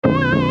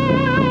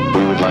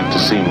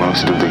see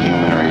most of the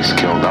human race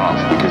killed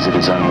off because it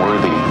is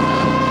unworthy.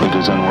 It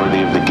is unworthy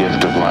of the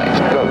gift of life.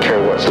 I don't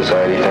care what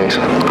society thinks.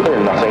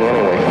 They're nothing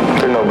anyway.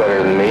 They're no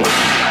better than me.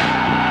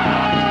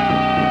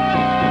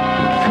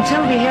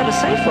 Until we hear the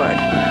safe word,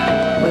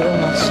 we will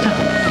not stop.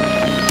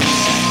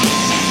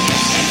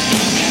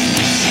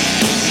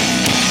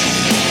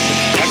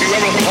 Have you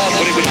ever thought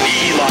what it would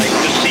be like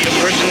to see a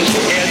person's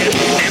head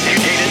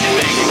amputated?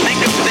 Think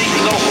of things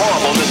so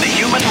horrible that the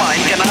human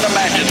mind cannot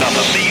imagine them.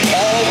 To see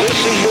all this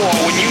and more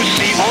when you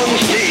see on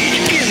stage,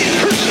 in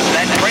person,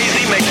 that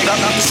crazy mixed-up.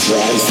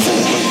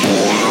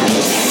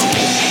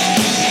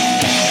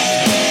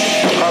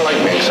 I like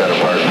being set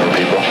apart from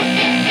people.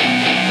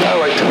 I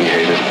like to be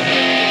hated.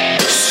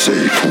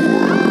 Safe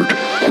Word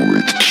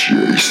with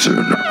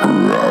Jason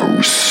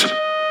Rouse.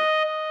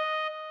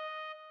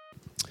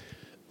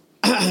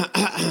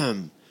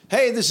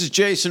 Hey, this is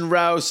Jason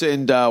Rouse,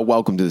 and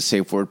welcome to the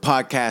Safe Word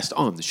Podcast.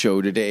 On the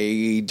show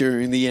today,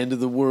 during the end of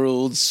the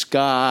world,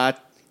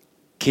 Scott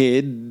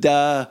Kidd.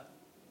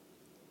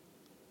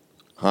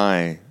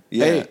 Hi.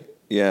 Yeah. Hey.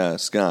 Yeah,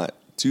 Scott.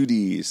 2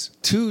 Ds.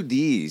 2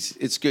 Ds.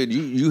 It's good.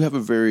 You have a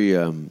very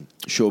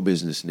show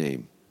business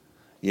name.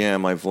 Yeah,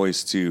 my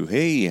voice too.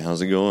 Hey,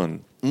 how's it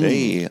going?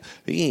 Hey,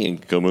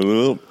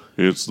 coming up.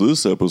 It's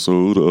this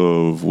episode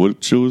of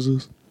what show is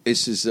this?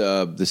 This is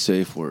the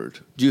safe word.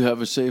 Do you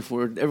have a safe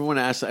word? Everyone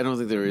asks. I don't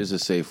think there is a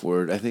safe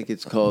word. I think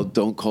it's called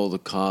 "Don't call the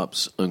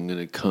cops. I'm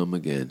gonna come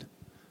again."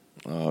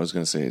 I was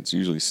going to say it's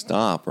usually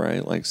stop,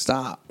 right? Like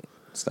stop.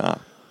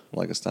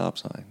 Like a stop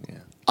sign, yeah.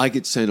 I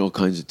get sent all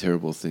kinds of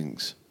terrible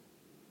things.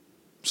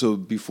 So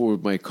before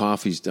my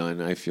coffee's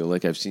done, I feel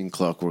like I've seen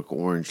Clockwork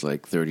Orange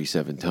like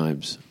 37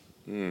 times.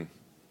 I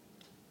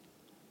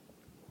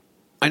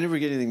never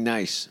get anything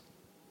nice.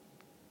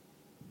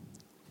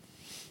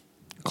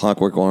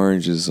 Clockwork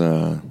Orange is,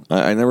 I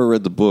never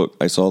read the book.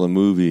 I saw the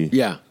movie.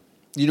 Yeah.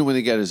 You know when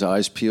they got his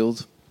eyes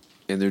peeled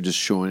and they're just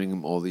showing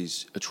him all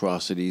these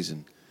atrocities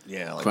and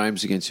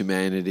crimes against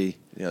humanity.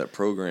 Yeah, they're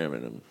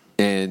programming him.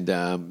 And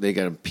they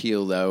got him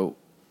peeled out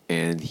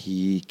and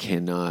he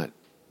cannot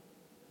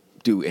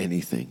do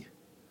anything.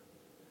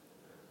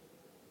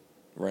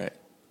 Right.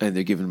 And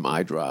they're giving him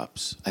eye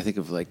drops. I think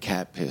of like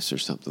cat piss or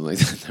something like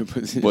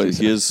that. But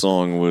his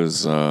song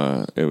was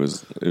it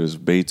was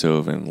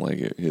Beethoven.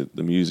 Like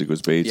the music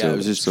was Beethoven. Yeah, it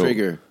was his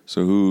trigger.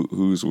 So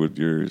whose would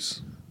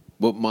yours?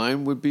 What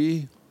mine would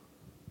be?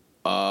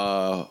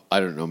 I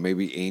don't know.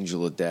 Maybe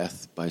 "Angel of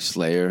Death" by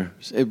Slayer.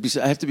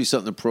 I have to be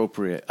something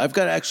appropriate. I've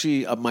got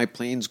actually my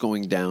Planes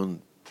Going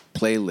Down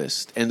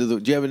playlist.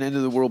 Do you have an End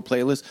of the World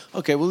playlist?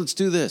 Okay, well let's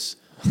do this.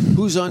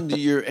 Who's on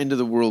your End of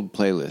the World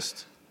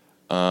playlist?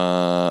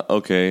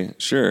 Okay,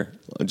 sure.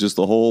 Just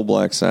the whole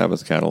Black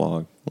Sabbath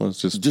catalog.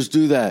 Let's just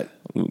do that.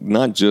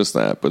 Not just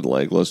that, but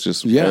like let's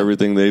just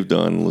everything they've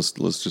done. Let's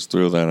just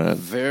throw that at.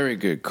 Very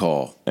good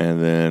call.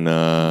 And then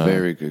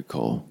very good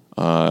call.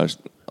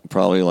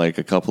 Probably like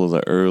a couple of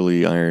the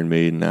early Iron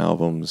Maiden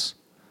albums,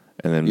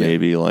 and then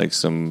maybe like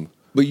some.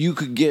 But you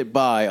could get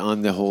by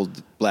on the whole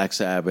Black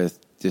Sabbath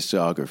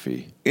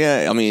discography.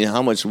 Yeah, I mean,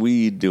 how much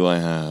weed do I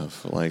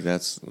have? Like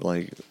that's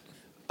like.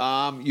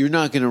 You're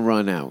not going to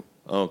run out.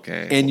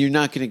 Okay. And you're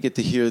not going to get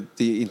to hear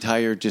the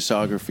entire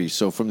discography.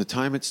 So from the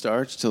time it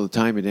starts till the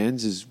time it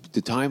ends is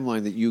the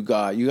timeline that you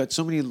got. You got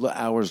so many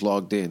hours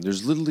logged in.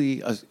 There's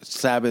literally a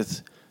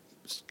Sabbath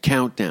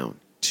countdown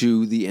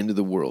to the end of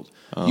the world.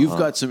 You've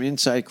got some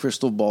inside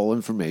crystal ball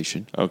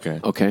information.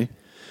 Okay.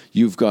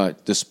 You've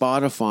got the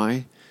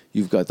Spotify.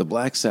 You've got the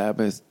Black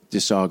Sabbath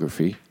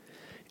discography.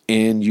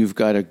 And you've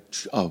got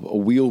a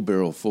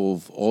wheelbarrow full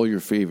of all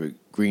your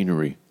favorite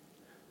greenery.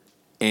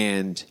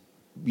 And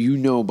you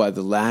know by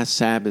the last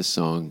Sabbath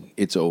song,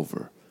 it's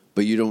over.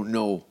 But you don't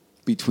know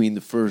between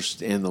the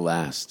first and the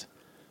last.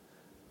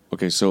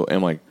 Okay, so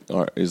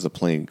is the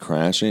plane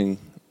crashing?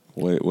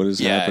 What is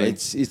happening?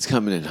 Yeah, it's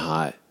coming in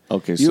hot.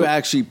 Okay, you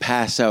actually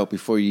pass out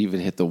before you even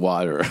hit the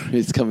water.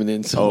 It's coming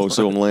in so hot.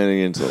 So I'm landing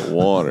into the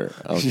water.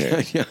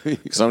 Okay.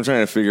 Because I'm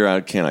trying to figure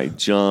out, can I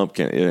jump?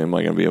 Am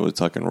I going to be able to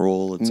tuck and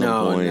roll at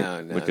some point?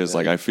 No. Because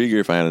I figure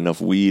if I had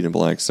enough weed in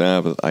Black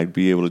Sabbath, I'd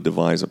be able to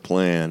devise a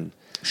plan.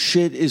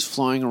 Shit is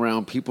flying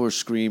around. People are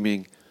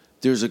screaming.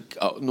 There's an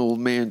old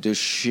man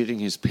just shitting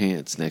his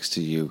pants next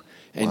to you.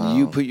 And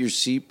you put your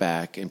seat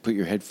back and put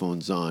your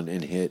headphones on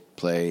and hit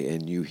play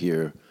and you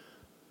hear...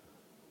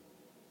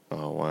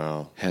 Oh,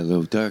 wow.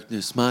 Hello,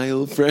 darkness, my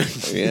old friend.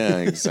 Yeah,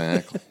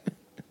 exactly.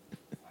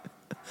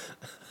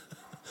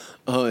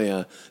 Oh,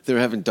 yeah. They're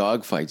having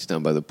dog fights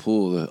down by the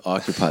pool to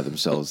occupy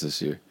themselves this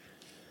year.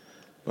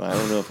 But I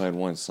don't know if I'd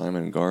want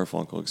Simon and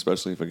Garfunkel,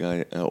 especially if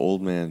an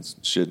old man's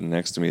shitting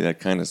next to me. That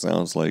kind of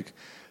sounds like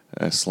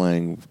a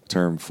slang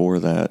term for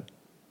that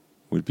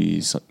would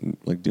be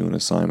like doing a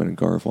Simon and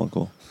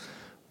Garfunkel.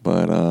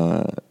 But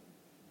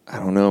I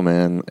don't know,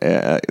 man.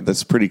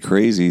 That's pretty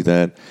crazy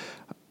that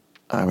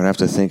I would have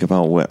to think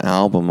about what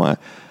album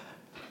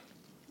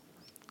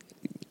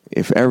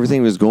if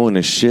everything was going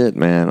to shit,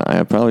 man,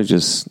 I'd probably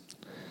just,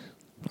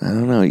 I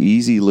don't know,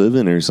 Easy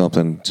Living or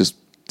something. Just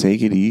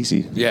take it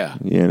easy. Yeah.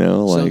 You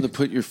know, Something like to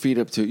put your feet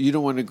up to. You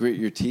don't want to grit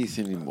your teeth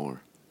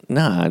anymore.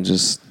 nah,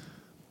 just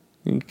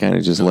you kind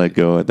of just let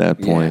go at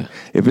that point.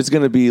 Yeah. If it's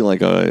gonna be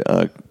like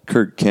a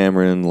Kirk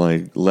Cameron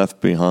like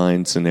Left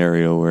Behind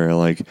scenario where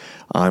like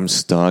I'm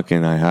stuck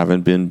and I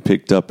haven't been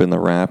picked up in the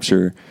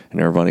rapture and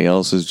everybody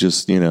else is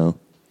just, you know,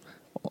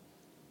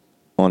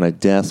 on a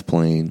death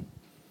plane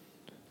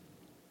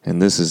and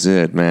this is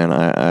it, man,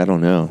 I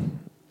don't know.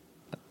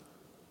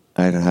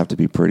 I'd have to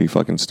be pretty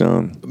fucking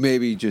stoned.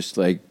 Maybe just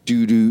like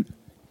doo-doo,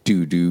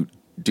 doo-doo,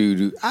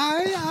 doo-doo.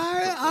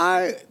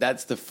 I.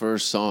 That's the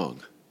first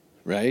song,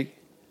 right?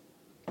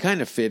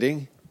 Kind of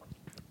fitting.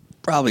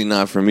 Probably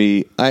not for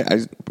me.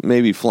 I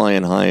maybe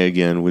Flying High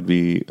Again would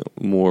be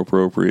more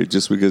appropriate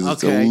just because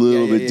it's a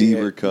little bit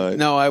deeper cut.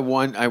 No, I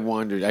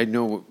wandered. I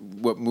know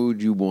what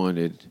mood you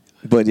wanted.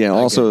 But yeah,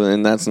 also,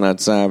 and that's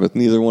not Sabbath.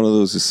 Neither one of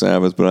those is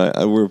Sabbath, but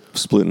we're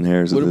splitting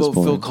hairs What at this about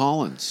point. Phil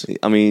Collins?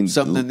 I mean,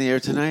 Something in the Air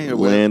Tonight? Or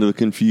what? Land of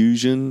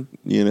Confusion,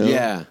 you know?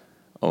 Yeah.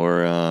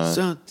 Or,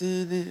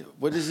 Something.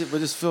 What is it?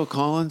 What is Phil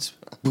Collins?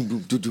 Boom, boom,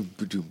 doo, doo,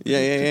 doo, doo.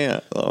 yeah.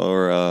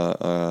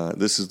 Or,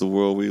 This is the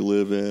World We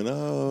Live In.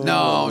 Oh.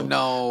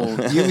 No.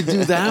 You would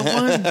do that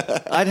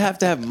one? I'd have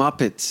to have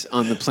Muppets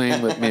on the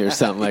plane with me or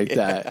something like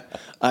that.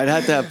 I'd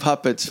have to have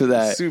puppets for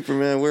that.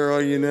 Superman, where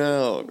are you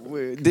now?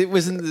 It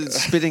wasn't the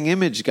Spitting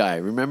Image guy.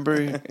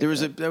 Remember,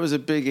 that was a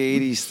big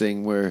 '80s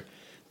thing where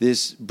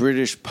this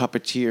British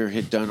puppeteer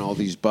had done all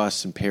these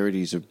busts and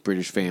parodies of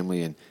British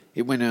Family, and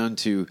it went on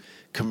to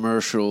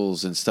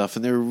commercials and stuff,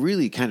 and they were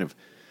really kind of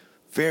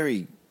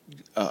very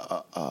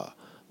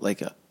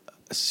like a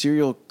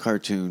serial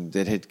cartoon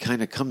that had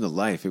kind of come to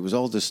life. It was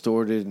all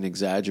distorted and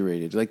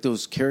exaggerated, like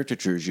those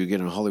caricatures you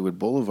get on Hollywood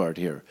Boulevard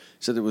here.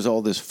 So there was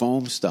all this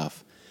foam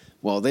stuff.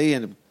 Well, they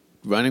ended up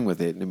running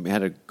with it and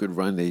had a good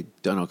run. They'd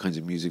done all kinds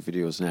of music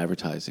videos and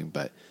advertising,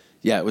 but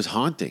yeah, it was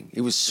haunting. It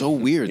was so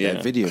weird,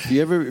 that video. If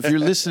you're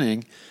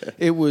listening,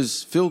 it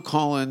was Phil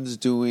Collins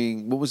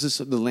doing, what was this,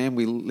 The Land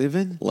We Live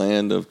In?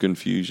 Land of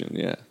Confusion,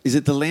 yeah. Is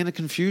it The Land of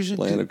Confusion?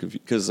 Land of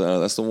Confusion. Because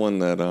that's the one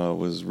that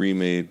was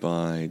remade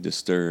by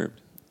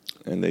Disturbed,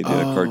 and they did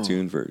a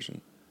cartoon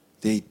version.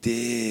 They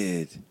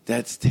did.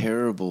 That's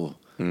terrible.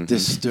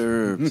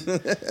 Disturbed.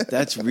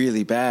 That's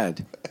really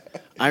bad.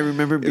 I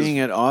remember being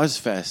at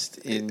Ozfest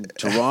in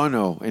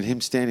Toronto and him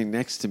standing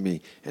next to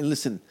me. And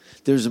listen,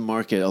 there's a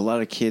market. A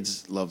lot of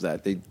kids love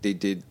that. They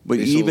did. But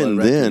they sold a lot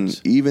of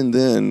even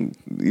records.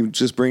 then,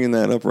 just bringing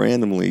that up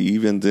randomly,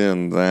 even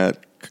then,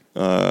 that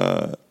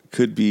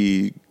could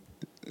be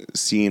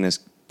seen as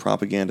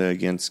propaganda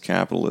against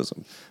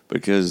capitalism,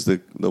 because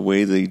the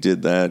way they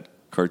did that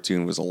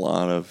cartoon was a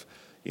lot of,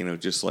 you know,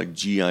 just like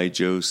G.I.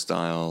 Joe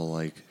style,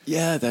 like,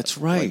 Yeah, that's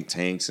right. like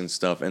tanks and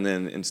stuff. And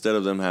then instead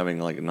of them having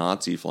like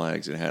Nazi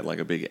flags, it had like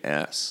a big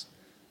S,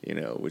 you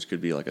know, which could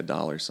be like a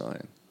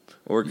 $,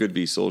 or it could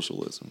be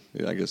socialism.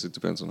 Yeah, I guess it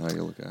depends on how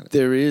you look at it.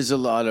 There is a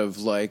lot of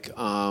like,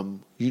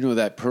 you know,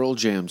 that Pearl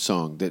Jam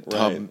song that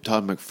Right.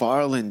 Todd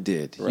McFarlane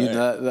did. Right. You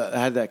know, that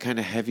had that kind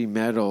of heavy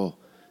metal,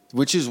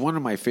 which is one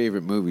of my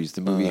favorite movies.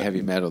 The movie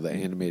Heavy Metal, the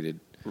animated.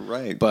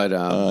 Right. But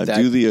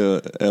do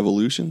the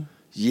Evolution?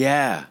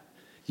 Yeah.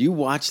 You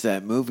watch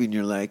that movie and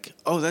you're like,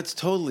 oh, that's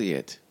totally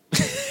it.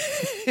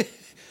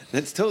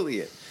 That's totally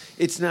it.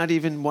 It's not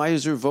even, why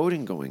is there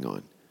voting going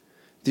on?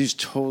 There's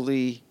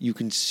totally, you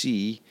can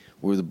see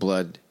where the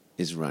blood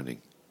is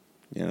running.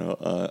 You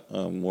know,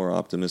 a more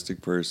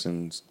optimistic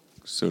person,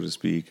 so to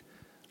speak,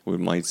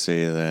 might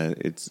say that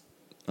it's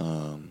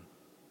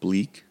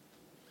bleak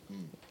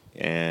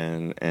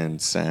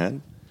and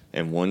sad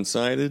and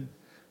one-sided.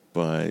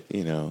 But,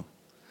 you know,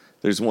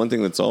 there's one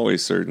thing that's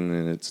always certain,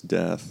 and it's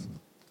death.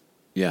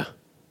 Yeah.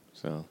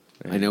 So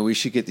I know we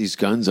should get these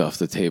guns off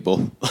the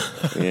table.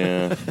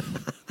 Yeah.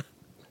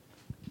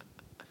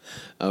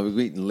 We've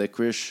eaten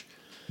licorice.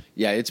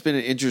 Yeah, it's been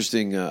an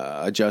interesting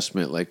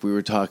adjustment. Like we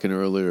were talking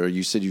earlier,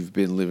 you said you've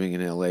been living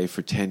in LA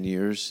for 10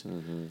 years,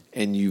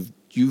 and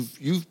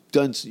you've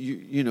done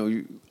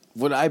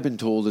what I've been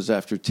told is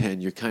after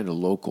 10 you're kind of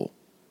local.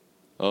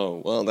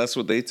 Oh, well, that's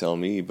what they tell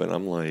me, but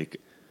I'm like,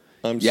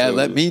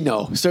 Let me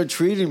know. Start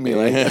treating me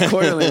like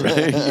accordingly,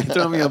 right? You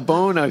throw me a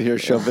bone out here,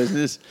 show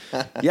business.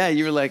 Yeah,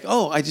 you were like,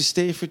 oh, I just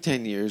stay for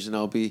 10 years and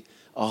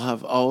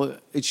I'll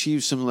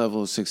achieve some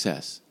level of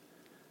success.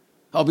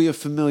 I'll be a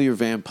familiar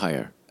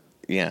vampire.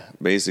 Yeah,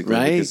 basically,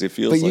 Right? because it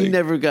feels but like... you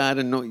never got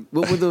to know.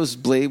 What were those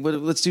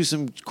let's do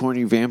some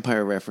corny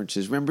vampire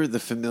references. Remember the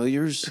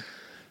familiars?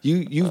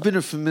 You've been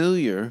a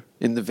familiar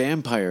in the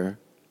vampire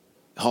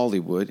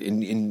Hollywood,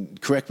 and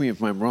correct me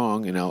if I'm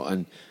wrong,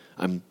 and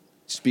I'm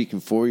speaking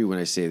for you when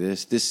I say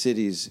this. This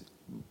city is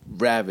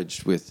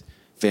ravaged with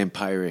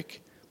vampiric,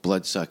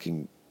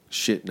 blood-sucking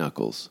shit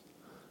knuckles.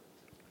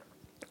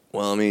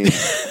 Well, I mean...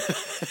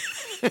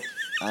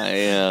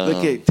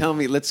 Okay, tell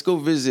me, let's go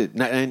visit.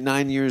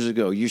 9 years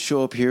ago, you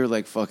show up here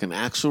like fucking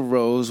Axl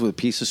Rose with a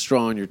piece of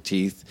straw in your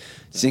teeth,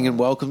 singing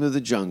Welcome to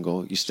the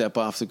Jungle. You step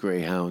off the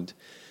Greyhound.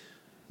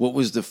 What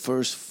was the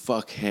first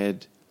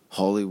fuckhead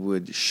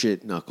Hollywood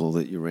shit knuckle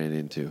that you ran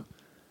into?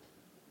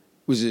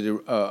 Was it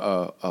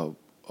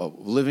a a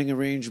living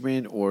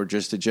arrangement or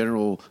just a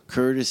general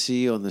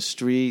courtesy on the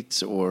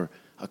streets or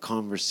a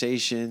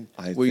conversation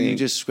where you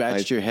just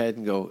scratched your head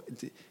and go,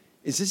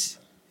 is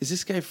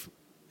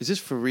this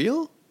for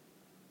real?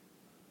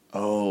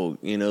 Oh,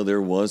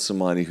 there was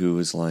somebody who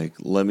was like,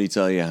 let me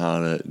tell you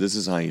this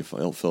is how you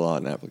fill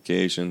out an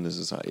application. This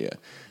is how you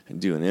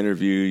do an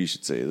interview. You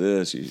should say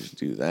this. You should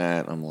do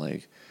that. I'm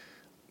like,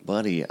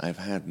 buddy, I've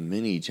had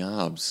many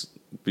jobs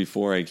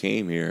before I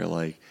came here.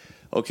 Like,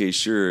 okay,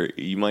 sure,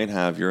 you might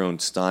have your own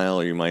style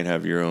or you might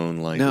have your own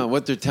like. No,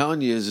 what they're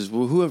telling you is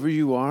well, whoever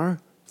you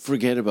are,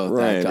 forget about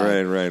that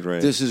guy.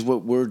 Right. This is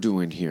what we're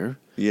doing here.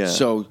 Yeah.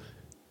 So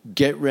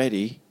get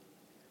ready.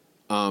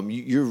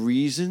 Your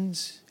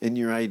reasons and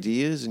your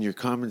ideas and your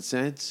common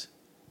sense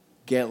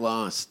get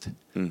lost.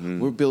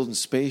 Mm-hmm. We're building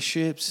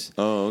spaceships.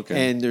 Oh,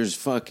 okay. And there's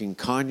fucking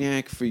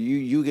cognac for you.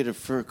 You get a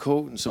fur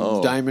coat and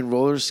some diamond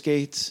roller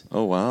skates.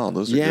 Oh, wow.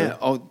 Those are good.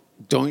 Oh,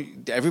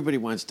 everybody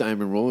wants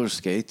diamond roller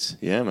skates.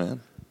 Yeah,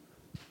 man.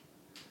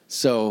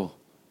 So,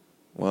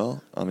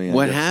 well, I mean,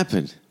 what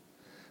happened?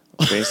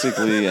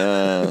 Basically,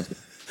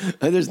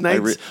 there's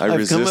nights I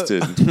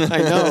resisted. I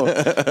know.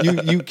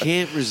 You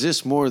can't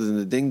resist more than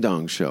the Ding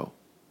Dong Show.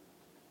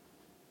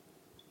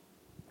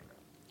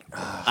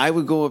 I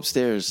would go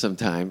upstairs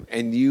sometime,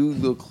 and you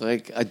look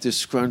like a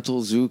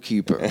disgruntled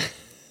zookeeper.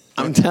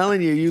 I'm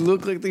telling you, you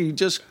look like you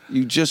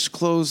just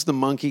closed the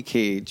monkey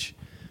cage,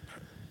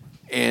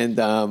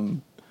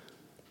 and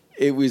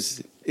it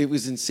was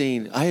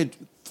insane. I had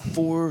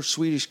 4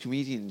 Swedish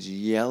comedians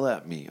yell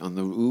at me on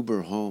the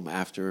Uber home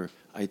after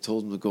I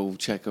told them to go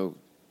check out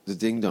the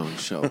Ding Dong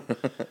Show.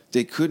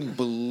 They couldn't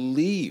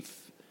believe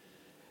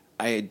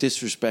I had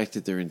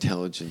disrespected their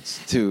intelligence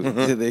to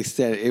the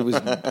extent it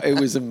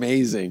was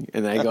amazing.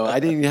 And I go,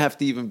 I didn't have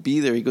to even be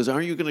there. He goes,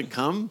 aren't you going to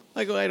come?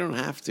 I go, I don't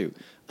have to.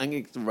 I'm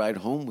going to ride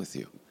home with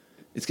you.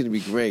 It's going to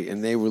be great.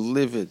 And they were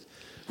livid.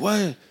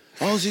 What?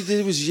 All she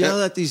did was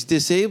yell at these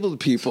disabled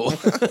people.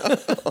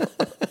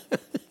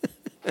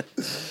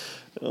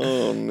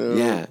 Oh, no.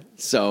 Yeah.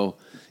 So,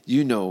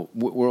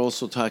 we're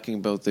also talking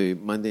about the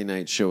Monday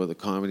night show at the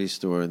Comedy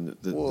Store and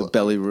the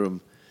Belly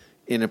Room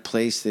in a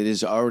place that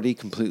is already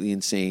completely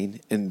insane.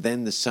 And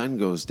then the sun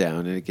goes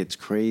down and it gets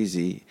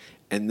crazy.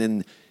 And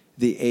then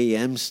the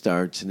AM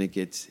starts and it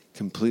gets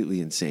completely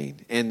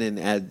insane. And then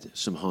add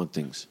some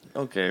hauntings.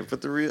 Okay,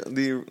 but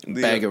the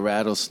bag of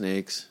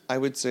rattlesnakes. I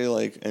would say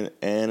like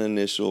an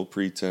initial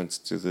pretense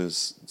to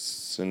this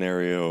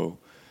scenario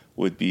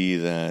would be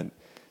that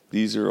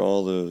these are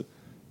all the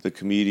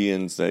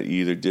comedians that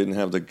either didn't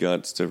have the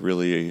guts to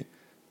really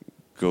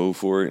go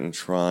for it and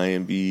try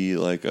and be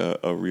like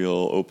a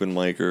real open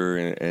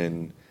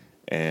micer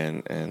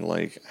and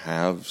like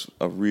have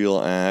a real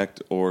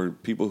act, or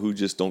people who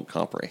just don't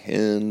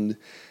comprehend,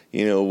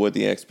 what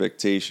the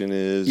expectation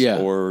is,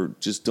 or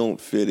just don't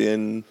fit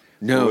in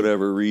for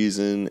whatever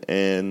reason,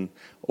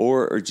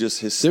 or are just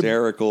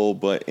hysterical,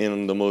 but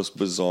in the most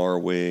bizarre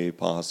way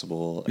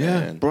possible.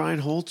 Yeah,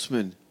 Brian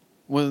Holtzman,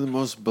 one of the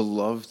most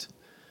beloved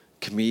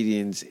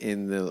comedians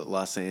in the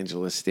Los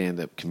Angeles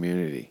stand-up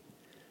community.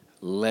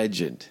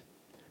 Legend.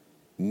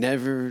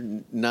 Never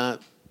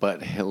not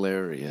but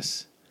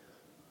hilarious.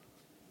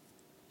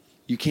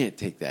 You can't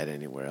take that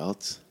anywhere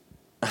else.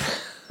 I'm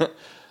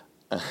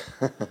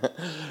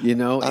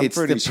it's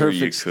pretty the sure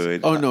perfect. you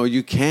could. Oh no,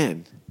 you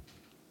can.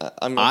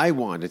 I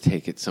want to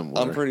take it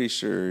somewhere. I'm pretty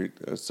sure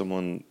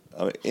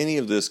any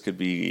of this could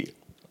be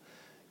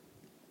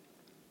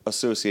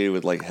associated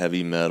with like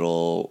heavy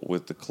metal,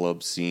 with the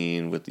club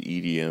scene, with the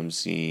EDM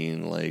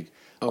scene, like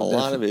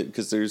lot of it,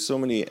 because there's so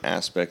many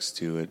aspects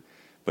to it.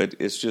 But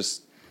it's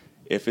just,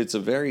 if it's a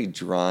very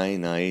dry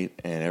night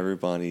and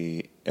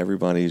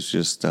everybody's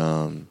just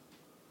I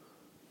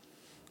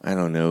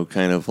don't know,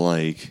 kind of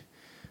like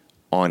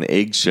on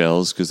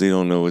eggshells because they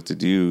don't know what to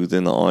do,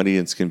 then the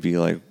audience can be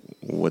like,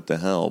 what the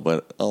hell?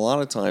 But a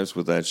lot of times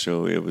with that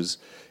show, it was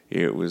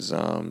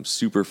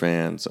super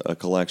fans, a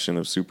collection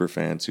of super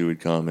fans who would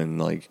come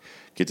and like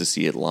get to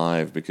see it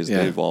live, because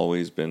they've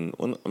always been,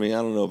 I mean,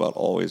 I don't know about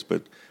always,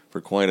 but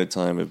for quite a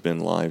time have been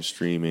live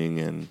streaming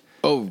and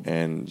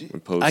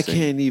posting. I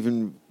can't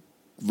even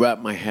wrap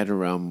my head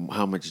around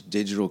how much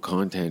digital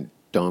content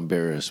Don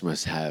Barris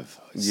must have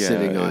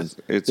sitting on.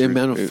 The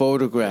amount of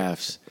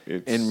photographs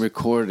and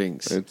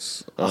recordings.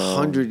 It's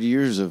 100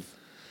 years of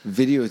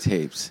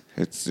videotapes.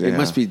 It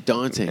must be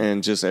daunting.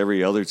 And just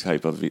every other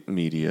type of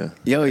media.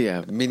 Oh,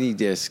 yeah. Mini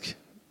disc.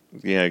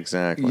 Yeah,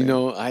 exactly.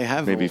 I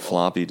have... Maybe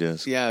floppy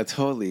disk. Yeah,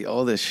 totally.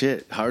 All this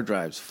shit. Hard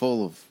drives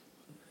full of...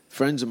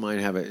 Friends of mine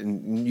have it.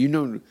 And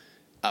none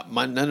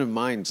of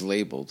mine's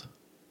labeled.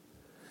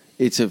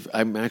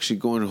 I'm actually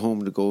going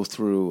home to go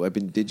through... I've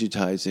been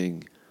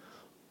digitizing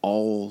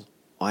all...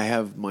 I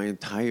have my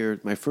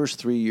first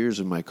 3 years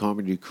of my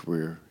comedy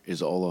career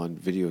is all on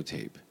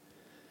videotape.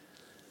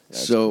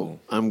 That's so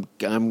cool.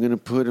 I'm going to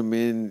put them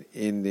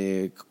in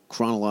the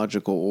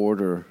chronological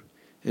order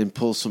and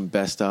pull some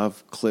best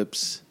of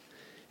clips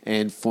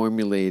and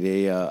formulate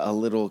a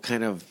little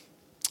kind of,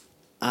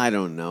 I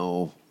don't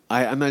know.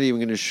 I'm not even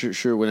going to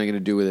sure what I'm going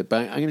to do with it,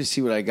 but I'm going to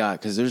see what I got,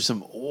 because there's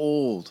some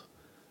old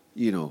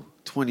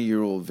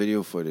 20-year-old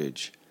video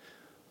footage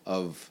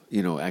of,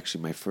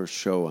 actually my first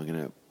show I'm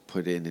going to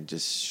put in and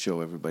just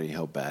show everybody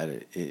how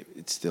bad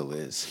it still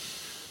is.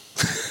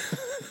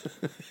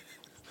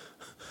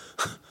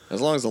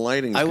 As long as the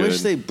lighting's I good.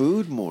 wish they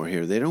booed more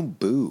here. They don't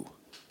boo.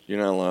 You're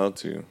not allowed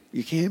to.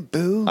 You can't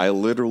boo? I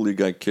literally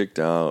got kicked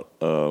out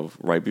of,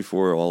 right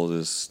before all of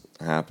this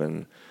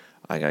happened,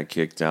 I got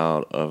kicked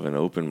out of an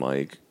open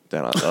mic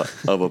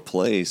of a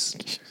place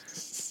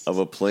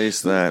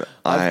that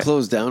I've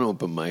closed down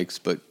open mics,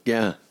 but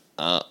yeah.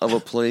 Of a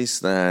place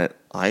that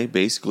I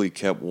basically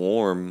kept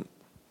warm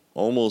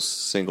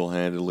almost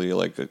single-handedly.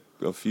 Like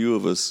a few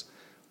of us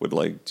would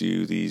like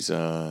do these,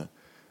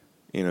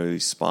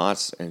 these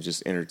spots and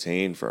just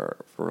entertain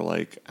for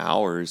like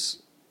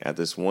hours at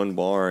this one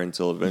bar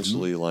until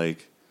eventually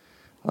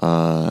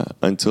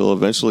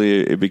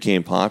it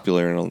became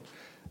popular,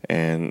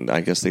 and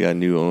I guess they got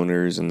new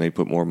owners and they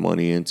put more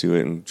money into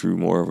it and drew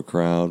more of a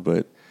crowd.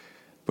 But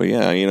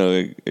yeah,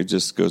 it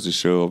just goes to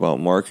show about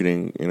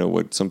marketing,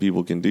 what some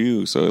people can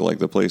do. So like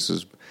the place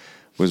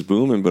was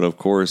booming, but of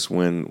course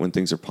when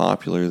things are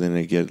popular, then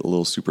they get a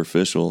little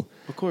superficial.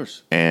 Of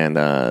course. And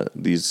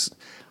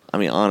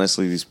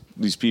honestly,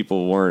 these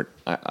people weren't.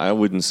 I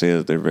wouldn't say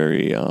that they're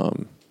very.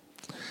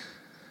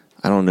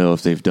 I don't know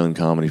if they've done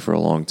comedy for a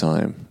long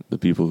time, the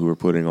people who were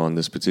putting on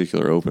this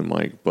particular open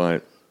mic.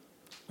 But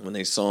when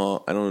they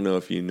saw, I don't know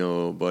if you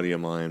know a buddy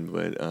of mine,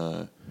 but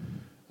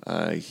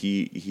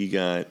he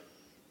got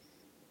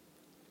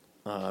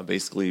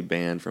basically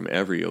banned from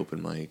every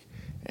open mic,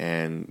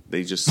 and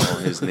they just saw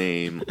his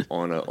name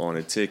on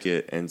a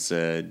ticket and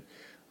said,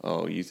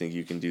 "Oh, you think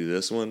you can do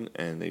this one?"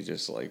 And they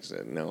just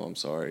said, "No, I'm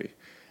sorry."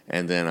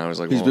 And then I was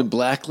like, "He's been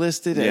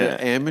blacklisted at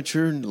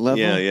amateur level."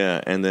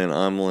 Yeah. And then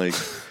I'm like,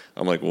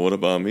 well, what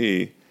about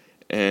me?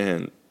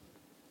 And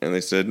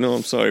they said, "No,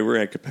 I'm sorry, we're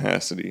at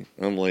capacity."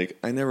 I'm like,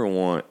 I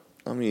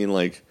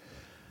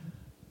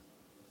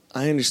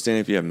understand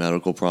if you have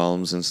medical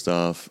problems and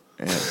stuff,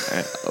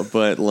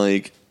 but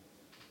like,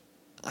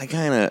 I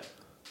kind of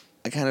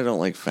don't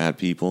like fat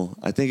people.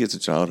 I think it's a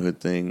childhood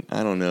thing.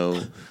 I don't know,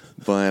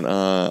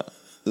 but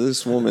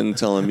this woman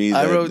telling me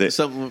that I wrote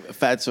something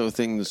fatso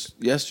things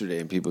yesterday,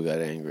 and people got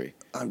angry.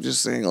 I'm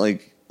just saying,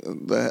 like,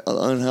 the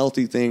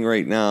unhealthy thing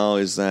right now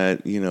is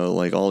that,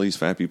 like all these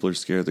fat people are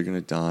scared they're going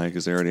to die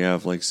because they already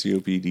have like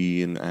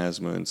COPD and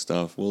asthma and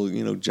stuff. Well,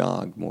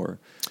 jog more.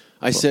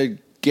 I said,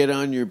 get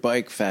on your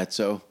bike,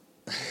 fatso.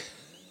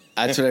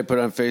 That's what I put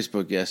on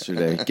Facebook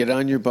yesterday. Get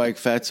on your bike,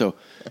 fatso.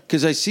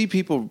 Because I see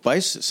people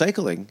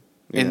cycling,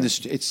 and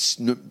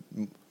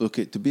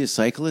to be a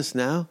cyclist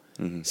now,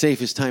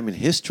 safest time in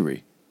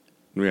history.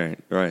 Right.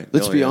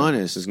 Let's be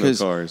honest. There's no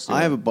cars.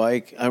 I have a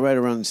bike. I ride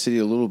around the city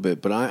a little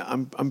bit, but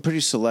I'm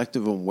pretty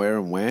selective on where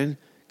and when.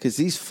 Because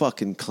these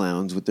fucking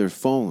clowns with their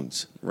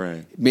phones,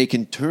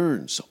 making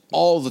turns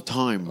all the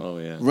time,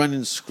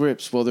 running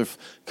scripts while they're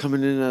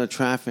coming in and out of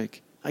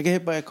traffic. I get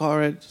hit by a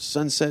car at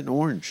Sunset and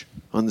Orange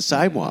on the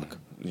sidewalk.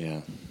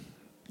 Yeah.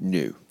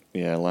 New.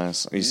 Yeah.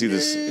 You see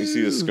this? You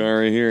see the scar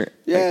right here?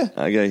 Yeah.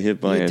 I got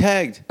hit by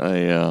tagged.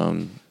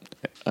 A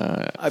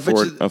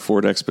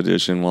Ford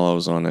Expedition while I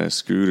was on a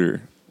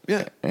scooter.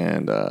 Yeah.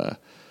 And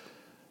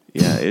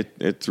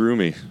it threw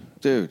me.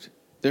 Dude,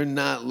 they're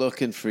not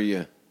looking for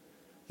you.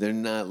 They're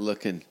not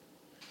looking.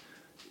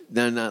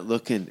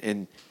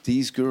 And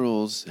these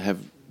girls have,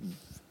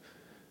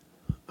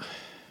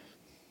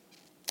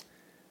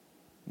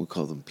 we'll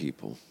call them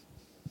people.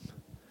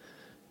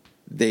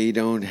 They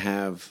don't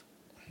have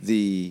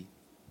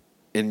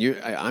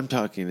I'm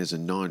talking as a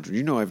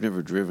I've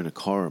never driven a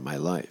car in my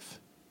life.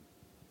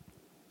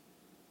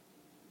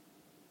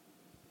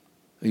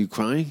 Are you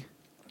crying?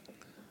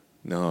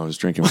 No, I was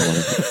drinking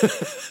water.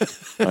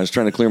 I was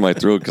trying to clear my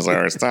throat because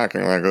I was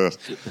talking like this.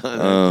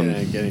 I'm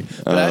kidding.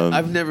 But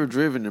I've never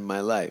driven in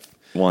my life.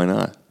 Why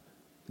not?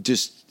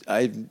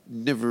 I've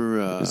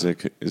never. Is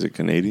it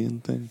Canadian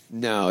thing?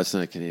 No, it's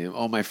not Canadian.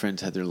 All my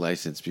friends had their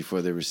license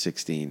before they were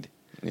 16.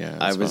 Yeah,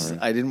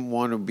 I didn't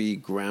want to be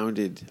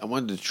grounded. I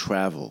wanted to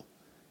travel,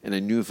 and I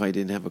knew if I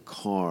didn't have a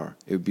car,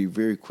 it would be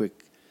very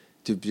quick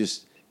to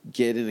just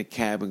get in a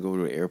cab and go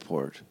to an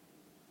airport,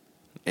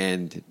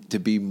 and to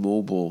be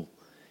mobile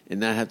and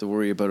not have to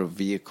worry about a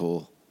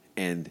vehicle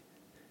and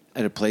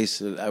at a place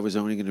that I was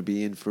only going to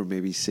be in for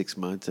maybe 6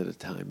 months at a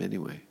time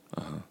anyway.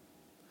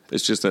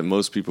 It's just that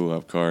most people who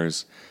have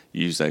cars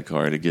use that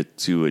car to get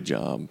to a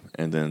job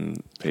and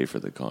then pay for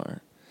the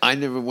car. I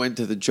never went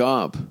to the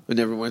job. I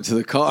never went to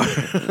the car.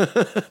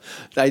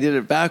 I did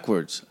it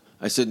backwards.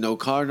 I said, no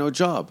car, no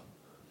job.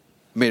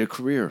 Made a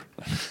career.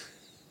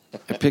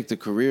 I picked a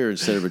career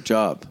instead of a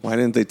job. Why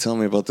didn't they tell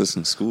me about this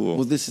in school?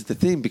 Well, this is the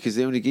thing, because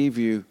they only gave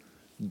you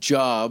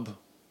job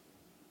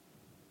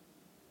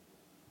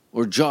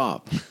or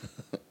job.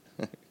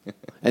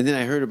 And then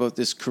I heard about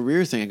this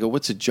career thing. I go,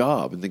 what's a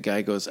job? And the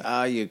guy goes,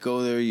 you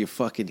go there, you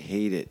fucking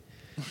hate it.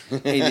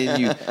 And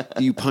then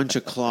you punch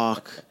a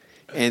clock,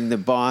 and the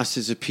boss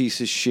is a piece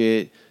of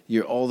shit.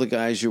 You're all the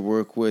guys you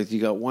work with.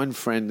 You got one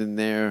friend in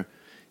there.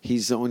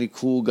 he's the only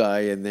cool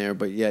guy in there,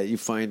 but yet you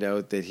find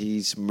out that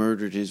he's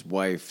murdered his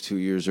wife 2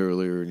 years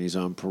earlier and he's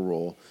on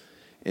parole.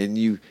 And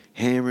you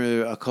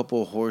hammer a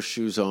couple of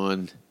horseshoes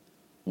on,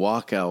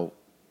 walk out.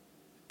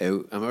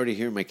 I'm already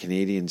hearing my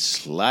Canadians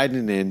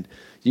sliding in.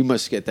 You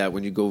must get that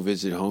when you go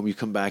visit home. You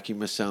come back, you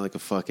must sound like a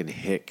fucking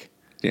hick.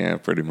 Yeah,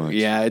 pretty much.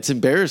 Yeah, it's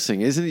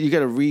embarrassing, isn't it? You got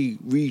to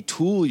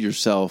retool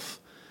yourself.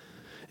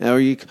 Or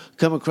you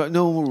come across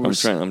no one will I'm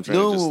trying to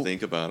just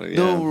think about it. Yeah.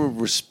 No one will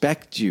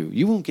respect you.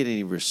 You won't get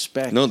any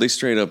respect. No, they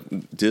straight up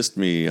dissed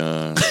me.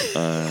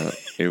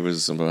 It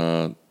was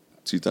about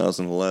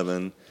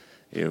 2011.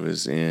 It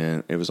was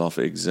off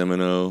of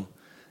Eximino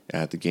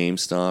at the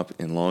GameStop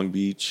in Long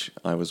Beach.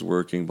 I was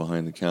working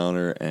behind the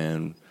counter,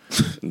 and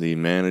the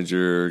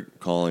manager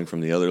calling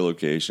from the other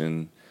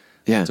location,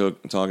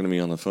 talking to me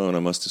on the phone. I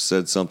must have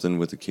said something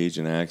with a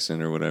Cajun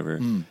accent or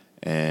whatever.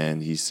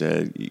 And he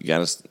said, "You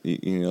gotta,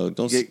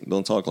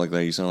 don't talk like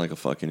that. You sound like a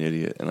fucking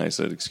idiot." And I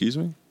said, "Excuse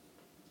me."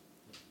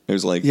 It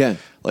was like,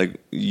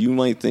 like you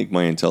might think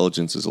my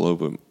intelligence is low,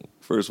 but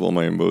first of all,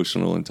 my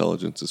emotional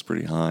intelligence is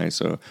pretty high.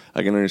 So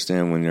I can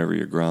understand whenever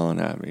you're growling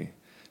at me.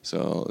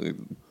 So,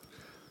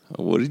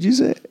 what did you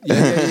say?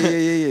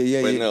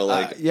 Yeah. But no,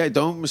 like,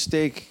 don't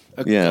mistake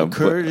a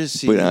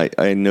courtesy. But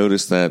I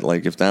noticed that,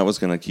 like, if that was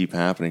going to keep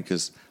happening,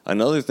 because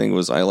another thing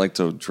was I like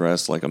to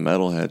dress like a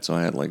metalhead, so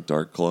I had like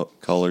dark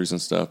colors and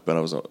stuff. But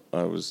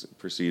I was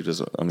perceived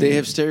as they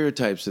have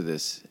stereotypes of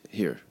this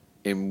here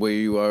in where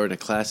you are in a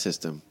class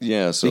system.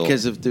 Yeah, so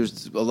because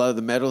there's a lot of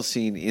the metal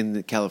scene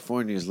in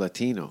California is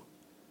Latino.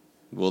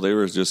 Well, they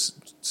were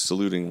just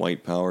saluting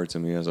white power to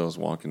me as I was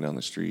walking down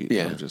the street.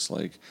 Yeah, I'm just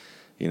like,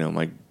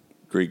 my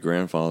great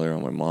grandfather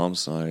on my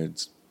mom's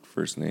side's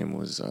first name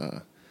was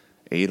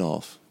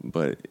Adolf,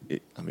 but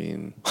it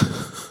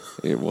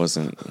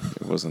wasn't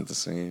the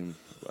same.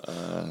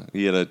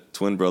 He had a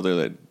twin brother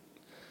that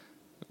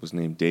was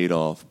named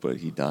Dadoff, but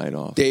he died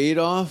off.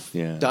 Dadoff?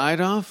 Yeah.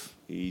 Died off?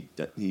 He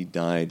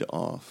died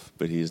off,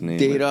 but his name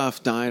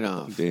Dadoff died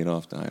off.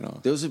 Dadoff died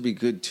off. Those would be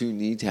good 2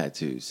 knee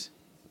tattoos.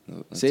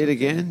 That's Say it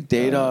again.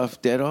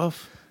 Dadoff, dead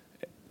off.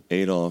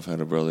 Adolf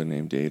had a brother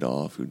named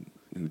Dadoff who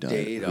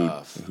died.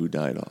 Who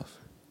died off.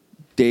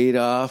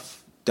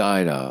 Dadoff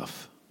died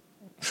off.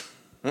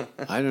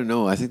 I don't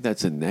know. I think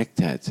that's a neck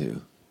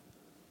tattoo.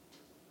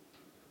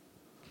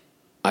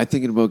 I'm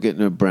thinking about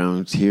getting a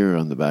brown tear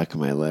on the back of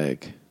my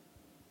leg.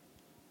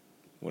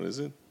 What is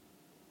it?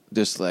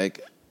 Just like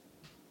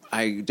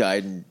I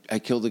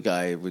killed a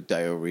guy with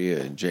diarrhea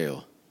in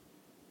jail.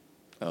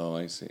 Oh,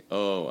 I see.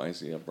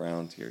 A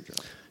brown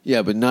teardrop.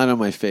 Yeah, but not on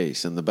my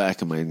face, on the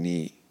back of my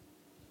knee.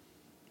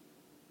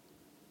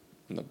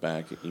 On the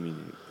back, you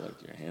mean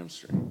like your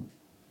hamstring?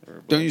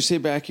 Don't you say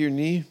back of your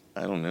knee?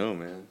 I don't know,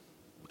 man.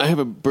 I have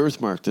a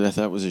birthmark that I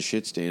thought was a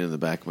shit stain on the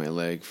back of my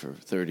leg for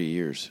 30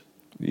 years.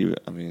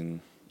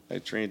 I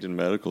trained in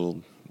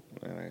medical.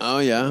 Oh,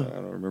 yeah? I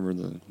don't remember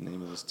the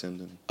name of this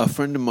tendon. A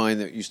friend of mine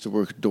that used to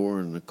work a door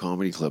in a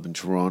comedy club in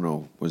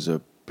Toronto was a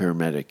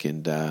paramedic,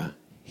 and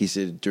he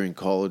said during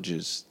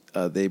colleges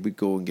they would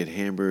go and get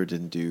hammered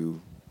and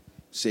do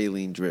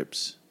saline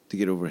drips to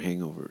get over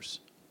hangovers.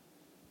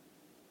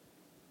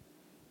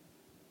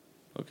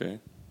 Okay.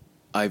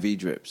 IV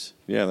drips.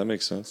 Yeah, that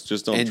makes sense.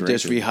 Just don't and drink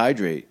just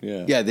rehydrate.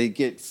 Yeah. Yeah, they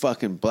get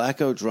fucking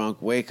blackout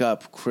drunk, wake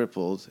up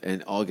crippled,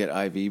 and all get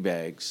IV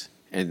bags,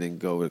 and then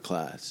go to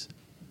class.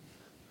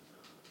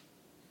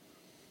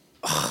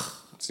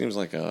 It seems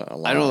like a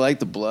lot. I don't like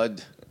the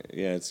blood.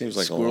 Yeah, it seems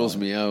like squirrels a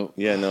lot. me out.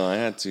 Yeah, no, I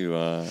had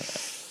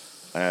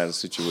a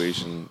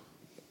situation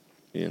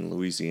in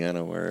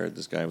Louisiana where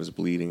this guy was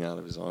bleeding out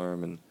of his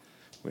arm, and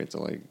we had to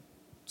like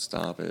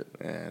stop it,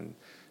 and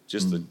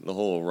just the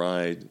whole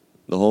ride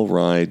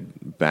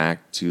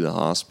back to the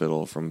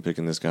hospital from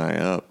picking this guy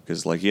up,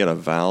 because like he had a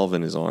valve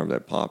in his arm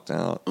that popped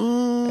out,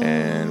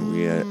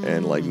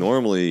 and like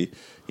normally,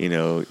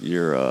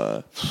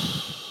 your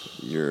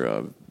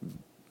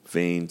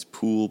veins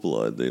pool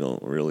blood. They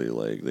don't really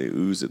they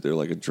ooze it. They're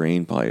like a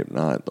drain pipe,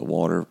 not the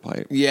water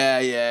pipe.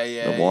 Yeah.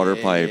 The water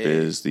pipe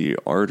is the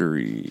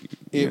artery.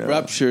 It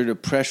ruptured a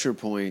pressure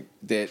point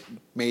that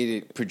made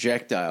it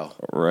projectile.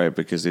 Right,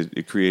 because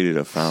it created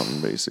a fountain,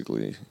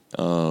 basically.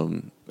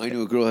 I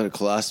knew a girl had a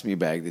colostomy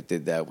bag that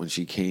did that when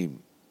she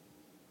came.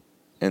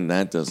 And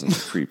that doesn't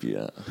creep you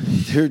out.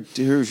 Her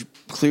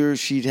clear,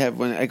 she'd have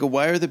one. I go,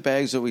 why are the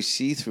bags always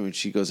see-through? And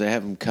she goes, I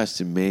have them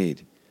custom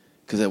made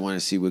because I want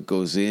to see what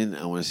goes in.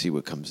 I want to see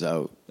what comes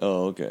out.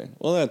 Oh, okay.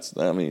 Well,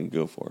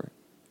 go for it.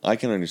 I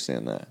can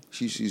understand that.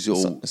 She's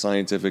old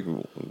scientific,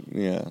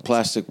 yeah.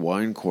 Plastic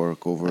wine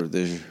cork over her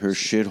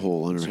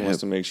shithole on her She hip. wants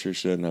to make sure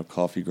she doesn't have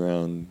coffee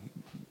ground,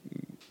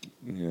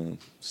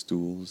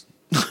 stools.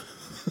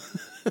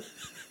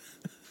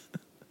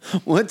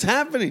 What's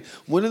happening?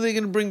 When are they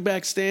going to bring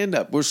back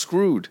stand-up? We're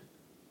screwed.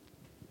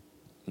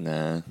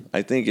 Nah,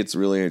 I think it's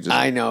really just.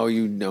 I know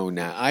you know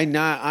now.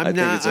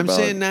 I'm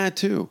saying that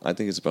too. I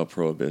think it's about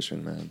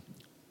prohibition, man.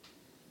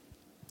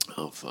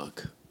 Oh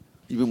fuck!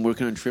 You been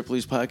working on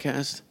Tripoli's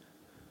podcast?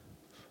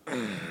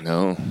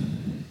 No,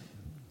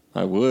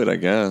 I would. I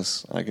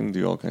guess I can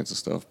do all kinds of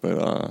stuff,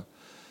 but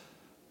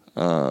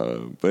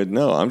But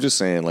no, I'm just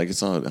saying, like,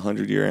 it's on the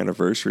 100-year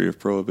anniversary of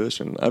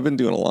Prohibition. I've been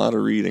doing a lot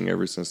of reading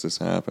ever since this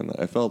happened.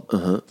 I felt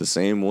the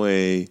same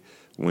way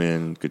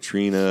when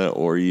Katrina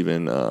or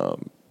even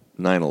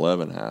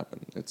 9/11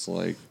 happened. It's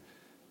like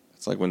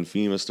when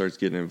FEMA starts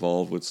getting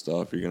involved with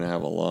stuff, you're going to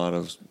have a lot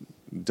of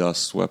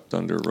dust swept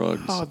under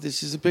rugs. Oh,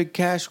 this is a big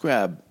cash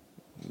grab.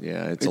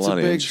 Yeah, it's It's a lot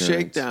a of big insurance.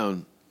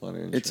 shakedown. A lot of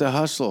insurance. It's a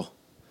hustle.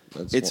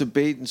 That's It's a one-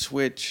 bait and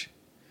switch.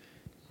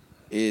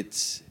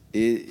 It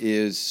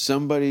is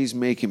somebody's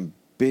making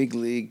big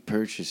league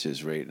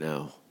purchases right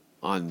now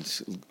on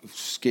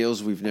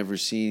scales we've never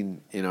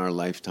seen in our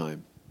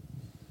lifetime.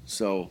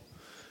 So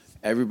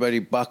everybody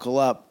buckle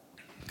up,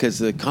 because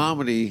the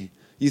comedy,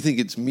 you think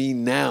it's me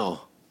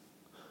now.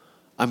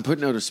 I'm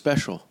putting out a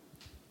special.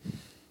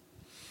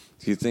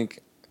 Do you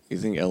think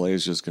LA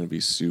is just going to be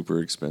super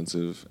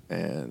expensive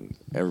and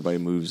everybody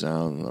moves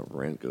out and the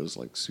rent goes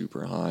like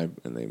super high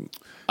and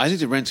I think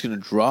the rent's going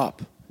to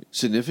drop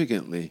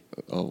significantly.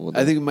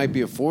 I think it might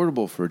be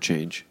affordable for a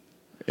change.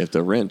 if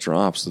the rent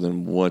drops,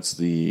 then what's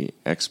the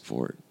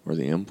export or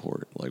the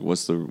import? Like what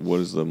is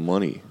the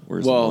money?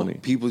 Where's the money?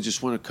 People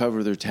just want to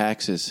cover their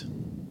taxes.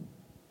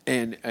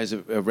 And as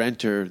a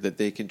renter that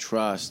they can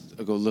trust,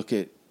 I go, look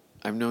at,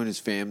 I've known his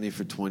family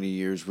for 20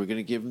 years. We're going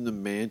to give him the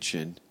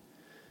mansion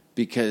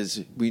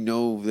because we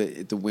know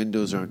that the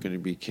windows aren't going to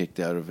be kicked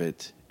out of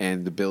it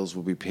and the bills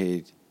will be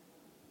paid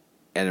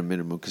at a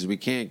minimum, because we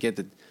can't get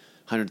the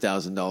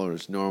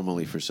 $100,000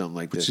 normally for something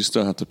like But this. you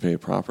still have to pay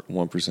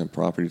 1%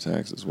 property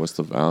taxes. What's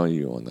the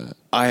value on that?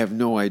 I have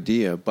no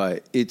idea,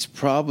 but it's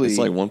probably... It's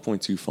like 1.25.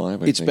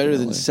 It's I think, better in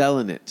than LA.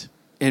 selling it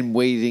and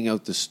waiting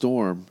out the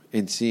storm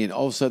and seeing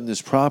all of a sudden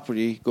this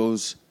property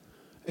goes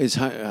as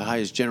high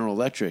as General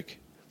Electric.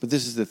 But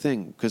this is the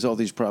thing, because all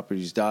these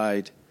properties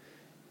died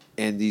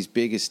and these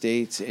big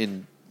estates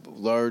and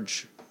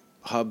large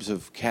hubs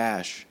of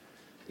cash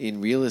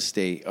in real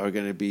estate are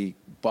going to be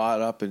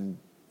bought up in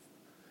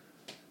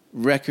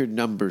record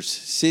numbers.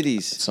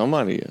 Cities.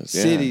 Somebody is.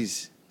 Yeah.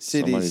 Cities.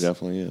 Somebody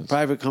definitely is.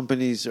 Private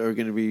companies are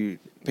going to be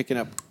picking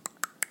up.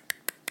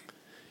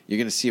 You're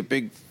going to see a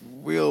big,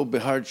 real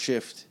hard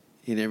shift.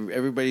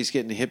 Everybody's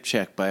getting a hip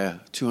check by a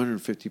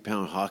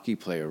 250-pound hockey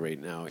player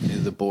right now into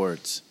the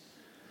boards.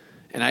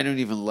 And I don't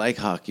even like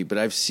hockey, but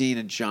I've seen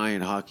a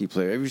giant hockey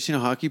player. Have you seen a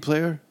hockey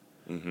player?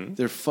 Mm-hmm.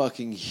 They're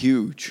fucking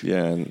huge.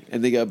 Yeah.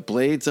 And they got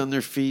blades on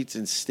their feet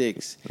and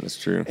sticks. That's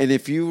true. And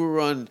if you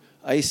were on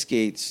ice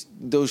skates,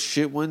 those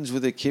shit ones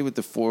with a kid with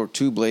the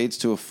two blades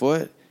to a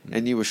foot,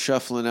 and you were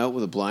shuffling out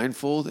with a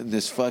blindfold, and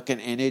this fucking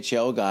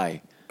NHL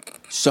guy,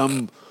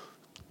 some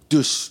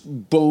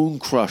bone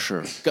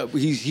crusher,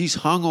 he's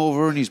hung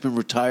over and he's been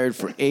retired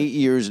for 8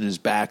 years and his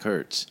back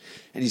hurts,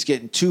 and he's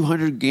getting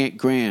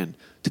 $200,000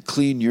 to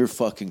clean your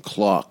fucking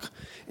clock,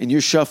 and you're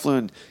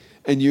shuffling,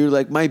 and you're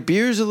like, my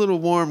beer's a little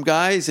warm,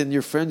 guys, and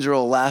your friends are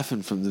all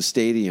laughing from the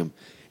stadium,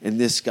 and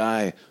this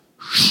guy,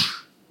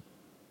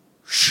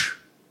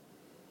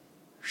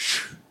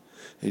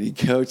 and he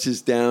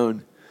couches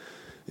down,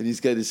 and he's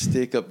got his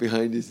stick up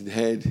behind his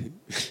head,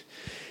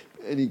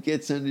 and he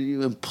gets under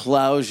you and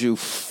plows you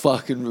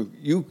fucking.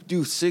 You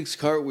do 6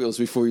 cartwheels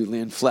before you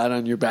land flat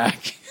on your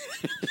back,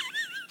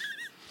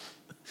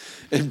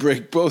 and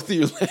break both of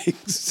your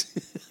legs.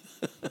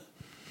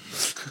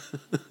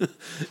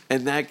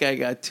 And that guy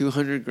got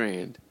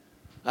 $200,000.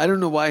 I don't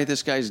know why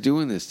this guy's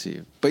doing this to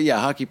you, but yeah,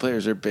 hockey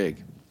players are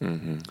big,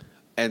 and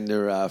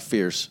they're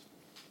fierce.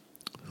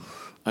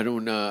 I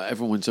don't.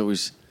 Everyone's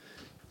always.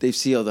 They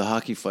see all the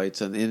hockey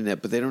fights on the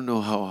internet, but they don't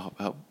know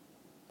how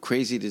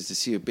crazy it is to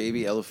see a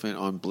baby elephant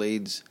on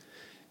blades,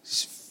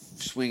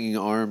 swinging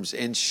arms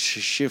and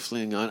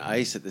shuffling on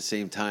ice at the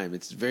same time.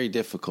 It's very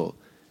difficult.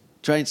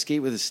 Try and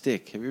skate with a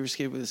stick. Have you ever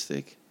skated with a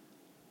stick?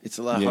 It's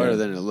a lot harder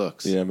than it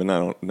looks. Yeah, but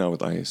not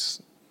with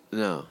ice.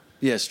 No.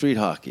 Yeah, street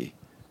hockey.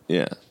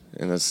 Yeah,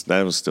 and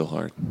that was still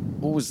hard.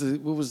 What was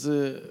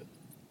the?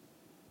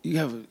 You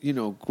have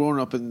growing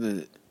up in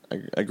the.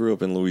 I grew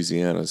up in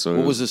Louisiana, so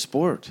What was the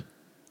sport?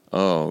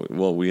 Oh,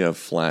 well, we have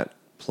flat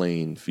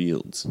playing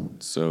fields,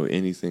 so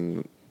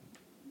anything,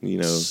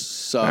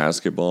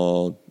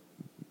 basketball,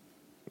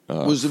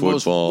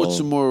 football. What's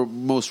the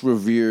most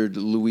revered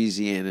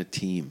Louisiana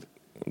team?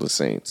 The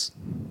Saints.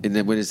 And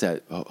then what is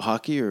that?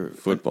 Hockey or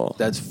Football?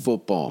 That's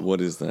football.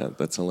 What is that?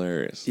 That's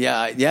hilarious. Yeah.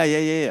 I It's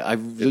not,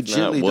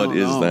 legitimately what don't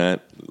is know.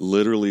 that?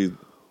 Literally,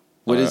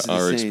 What is the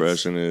our Saints?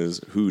 expression is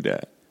 "who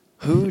dat."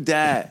 Who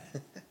dat?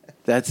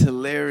 That's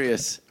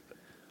hilarious.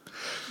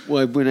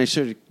 Well, when I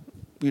started,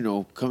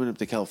 coming up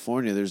to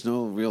California, there's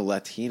no real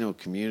Latino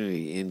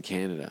community in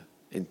Canada,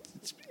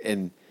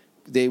 and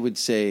they would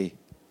say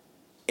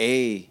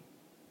 "a"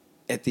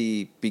 at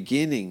the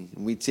beginning,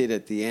 and we'd say it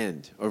at the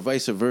end, or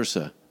vice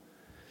versa.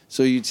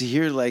 So you'd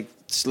hear like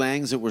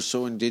slangs that were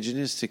so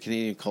indigenous to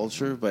Canadian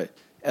culture, but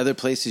other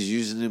places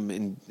using them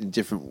in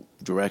different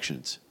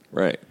directions.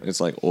 Right. It's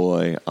like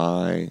oi,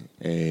 I,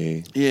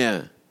 a.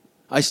 Yeah.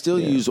 I still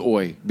use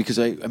oi because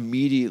I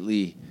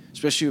immediately,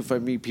 especially if I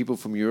meet people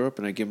from Europe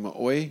and I give them an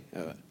oi,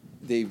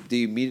 they're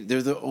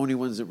the only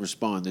ones that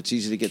respond. It's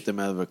easy to get them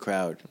out of a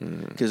crowd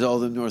because all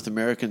the North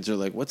Americans are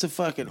like, "What's a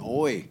fucking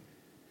oi?"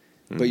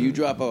 But you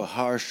drop a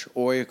harsh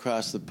oi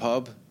across the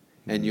pub,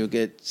 and you'll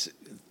get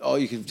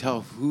you can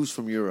tell who's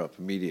from Europe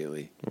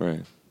immediately.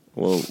 Right.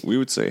 Well, we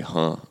would say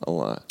 "huh" a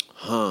lot.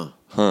 Huh.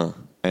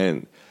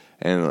 And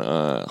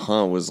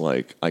 "huh" was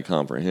like, I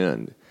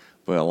comprehend.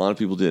 But a lot of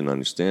people didn't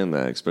understand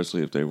that,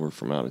 especially if they were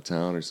from out of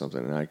town or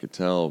something. And I could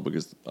tell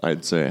because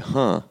I'd say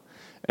 "huh,"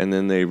 and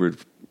then they would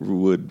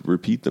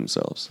repeat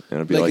themselves, and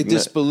I'd be like a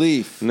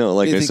disbelief. No,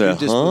 like They I think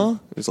said, you're "huh."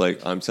 It's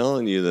like I'm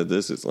telling you that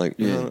this is like.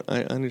 Yeah. No,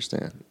 I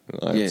understand.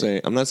 I'd say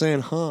I'm not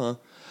saying "huh."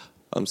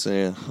 I'm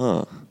saying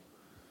 "huh."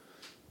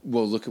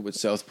 Well, look at what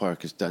South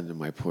Park has done to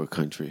my poor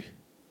country.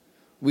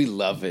 We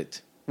love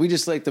it. We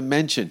just like to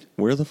mention.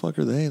 Where the fuck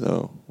are they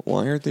though?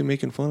 Why aren't they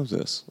making fun of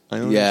this? I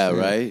don't Yeah,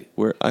 understand. right?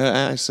 Where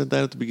I said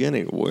that at the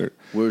beginning.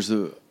 Where's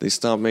the? They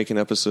stopped making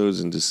episodes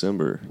in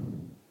December.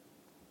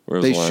 Where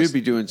was They the last- should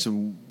be doing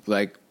some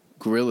like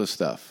guerrilla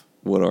stuff.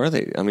 What are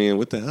they? I mean,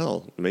 what the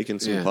hell? Making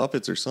some Yeah.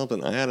 puppets or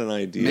something? I had an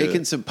idea.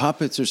 Making some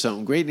puppets or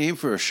something. Great name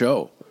for a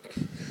show.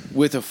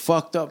 With a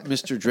fucked up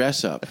Mr.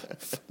 Dress Up.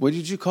 What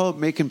did you call it?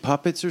 Making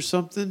puppets or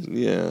something?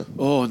 Yeah.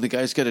 Oh, and the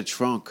guy's got a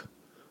trunk.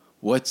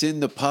 What's in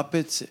the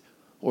puppets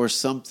or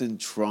something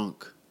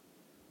trunk?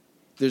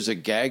 There's a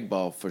gag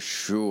ball for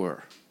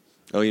sure.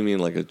 Oh, you mean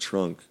like a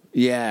trunk?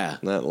 Yeah.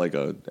 Not like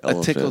a A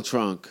elephant. tickle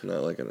trunk.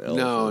 Not like an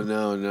elephant.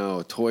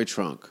 No. Toy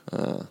trunk.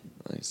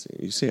 I see.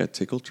 You say a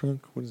tickle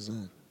trunk? What is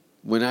that?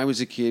 When I was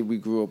a kid, we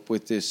grew up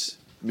with this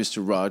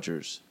Mr.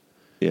 Rogers.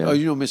 Yeah. Oh,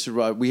 you know Mr.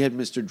 Rogers. We had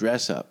Mr.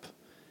 Dress Up.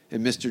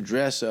 And Mr.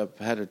 Dress Up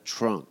had a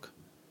trunk.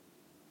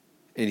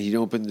 And he'd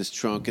open this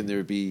trunk and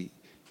there'd be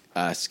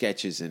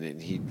sketches in it.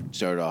 And he'd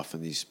start off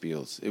in these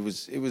spiels. It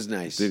was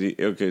nice. So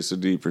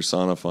did he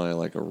personify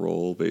like a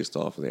role based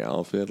off of the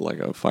outfit, like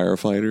a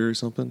firefighter or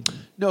something?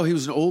 No, he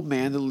was an old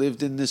man that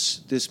lived in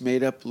this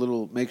made-up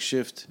little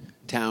makeshift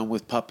town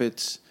with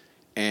puppets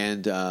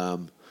and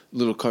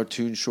little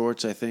cartoon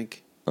shorts, I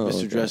think. Oh, Mr.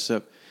 okay. Dress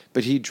Up.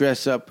 But he'd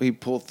dress up,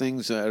 he'd pull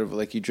things out of,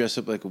 like, he'd dress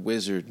up like a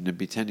wizard and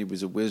pretend he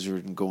was a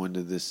wizard and go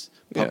into this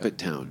puppet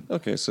town.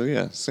 Okay, so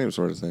yeah, same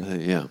sort of thing.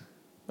 Yeah.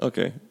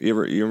 Okay, you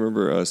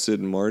remember Sid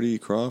and Marty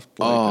Krofft?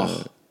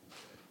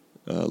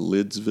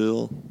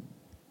 Lidsville,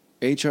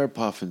 H.R.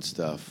 Puffin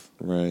stuff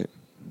right?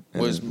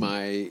 was And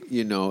my,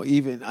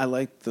 even, I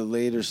liked the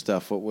later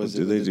stuff. What was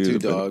Did it? they The do two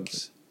the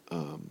dogs.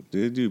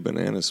 did they do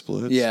Banana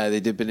Splits? Yeah, they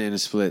did Banana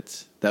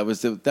Splits. That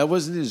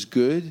wasn't as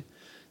good.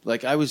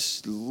 Like I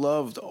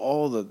loved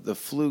all the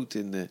flute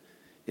and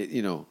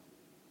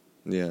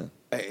Yeah.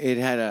 it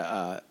had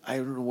I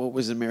don't know what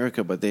was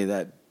America, but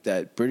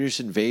that British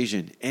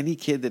invasion. Any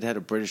kid that had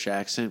a British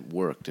accent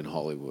worked in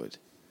Hollywood,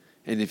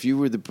 and if you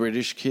were the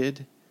British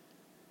kid,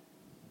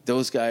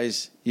 those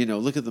guys,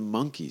 look at the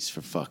Monkees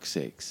for fuck's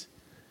sakes.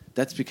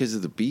 That's because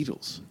of the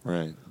Beatles.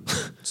 Right.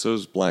 So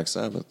is Black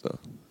Sabbath though,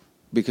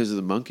 Because of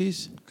the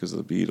Monkees. because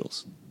of the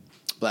Beatles.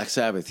 Black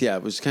Sabbath, yeah,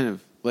 it was kind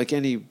of like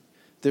any.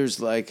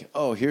 There's like,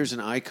 oh, here's an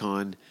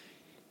icon.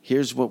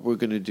 Here's what we're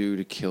gonna do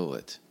to kill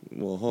it.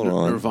 Well, hold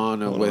on.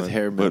 Nirvana Hold with on.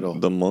 hair metal.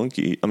 But not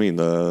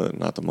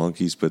the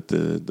Monkees, but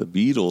the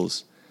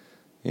Beatles.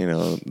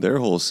 Their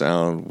whole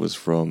sound was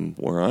from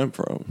where I'm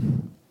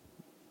from.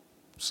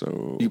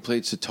 So You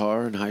played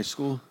sitar in high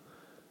school?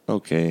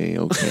 okay.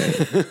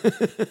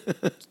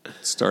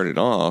 Started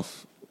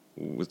off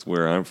with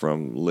where I'm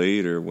from.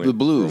 Later went The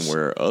blues. from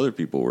where other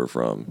people were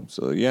from.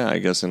 So yeah, I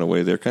guess in a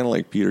way they're kind of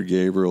like Peter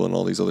Gabriel and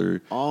all these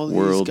other All these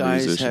world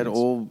guys musicians. had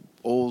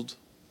old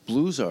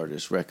blues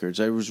artist records.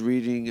 I was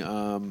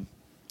reading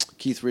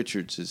Keith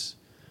Richards'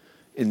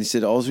 and he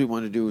said all we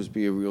want to do is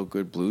be a real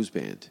good blues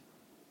band.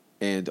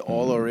 And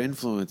all our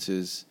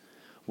influences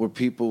were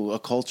people, a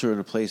culture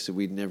and a place that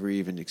we'd never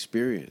even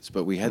experienced.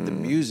 But we had the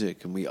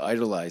music and we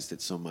idolized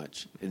it so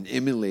much and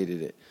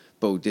emulated it.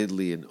 Bo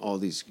Diddley and all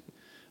these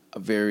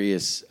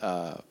various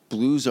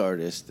blues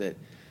artists that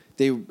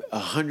they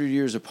 100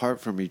 years apart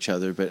from each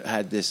other, but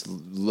had this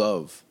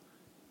love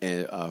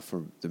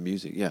for the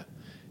music. Yeah,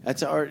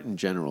 that's art in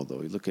general,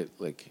 though. You look at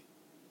like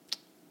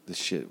the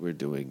shit we're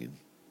doing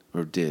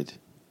or did.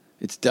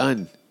 It's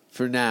done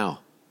for now.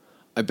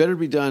 I better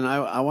be done.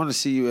 I want to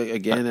see you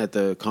again at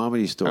the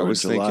Comedy Store. I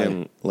was in July.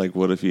 thinking, like,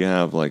 what if you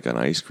have like an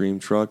ice cream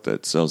truck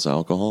that sells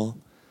alcohol,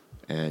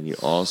 and you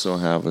also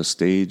have a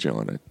stage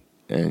on it,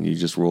 and you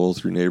just roll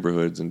through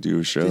neighborhoods and do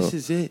a show? This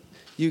is it.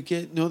 You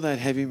know that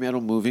heavy metal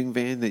moving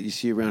van that you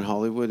see around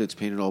Hollywood? It's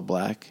painted all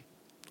black.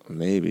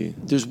 Maybe.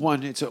 There's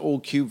one. It's an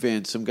old cube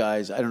van. Some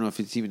guys. I don't know if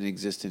it's even in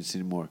existence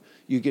anymore.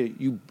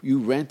 You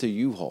rent a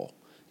U-Haul.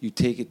 You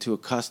take it to a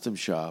custom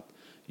shop.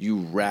 You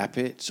wrap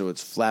it so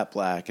it's flat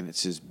black and it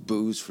says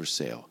booze for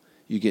sale.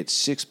 You get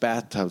 6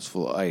 bathtubs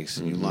full of ice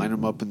and you line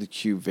them up in the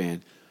cube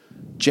van.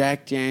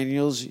 Jack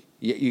Daniels.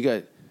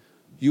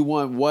 You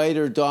want white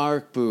or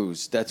dark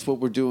booze? That's what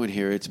we're doing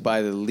here. It's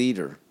by the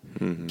liter.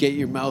 Get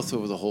your mouth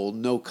over the hole.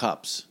 No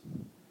cups.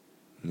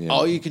 Yeah.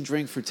 All you can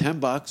drink for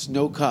 $10.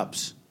 No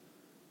cups.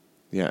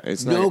 Yeah,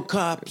 it's No not,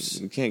 cops.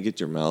 You can't get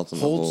your mouth in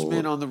the hole.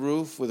 Holtzman on the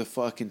roof with a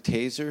fucking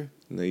taser.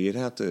 No, you'd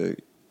have to.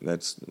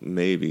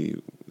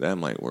 That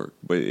might work.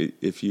 But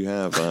if you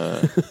have,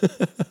 I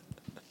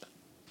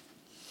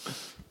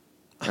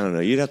don't know,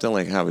 you'd have to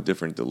like have a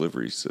different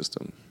delivery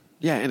system.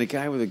 Yeah, and a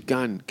guy with a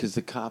gun, because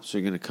the cops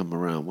are going to come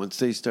around. Once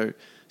they start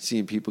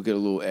seeing people get a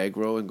little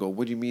aggro and go,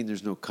 what do you mean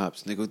there's no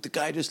cops? And they go, the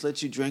guy just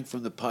lets you drink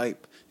from the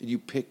pipe, and you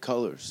pick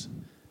colors.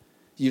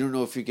 You don't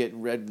know if you're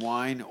getting red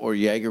wine or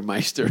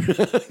Jägermeister.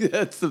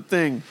 That's the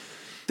thing.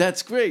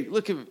 That's great.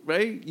 Look at it,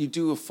 right? You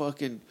do a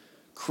fucking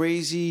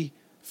crazy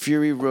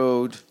Fury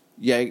Road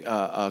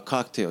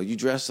cocktail. You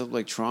dress up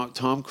like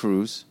Tom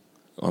Cruise.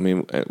 I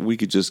mean, we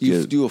could just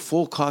You do a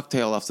full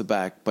cocktail off the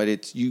back, but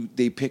it's you.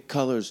 They pick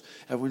colors.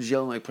 Everyone's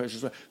yelling like Price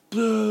is Right.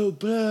 Blue,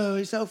 blue.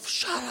 He's out.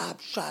 Shut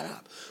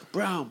up.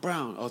 Brown,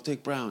 brown. I'll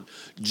take brown.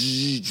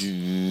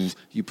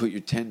 You put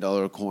your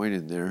 $10 coin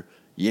in there,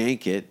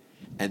 yank it,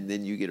 and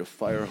then you get a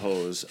fire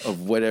hose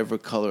of whatever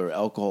color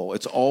alcohol.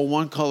 It's all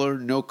one color,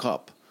 no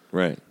cup.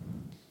 Right.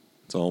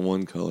 It's all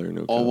one color,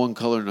 no cup. All one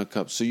color, no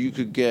cup. So you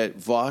could get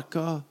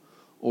vodka,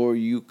 or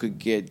you could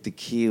get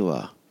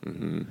tequila.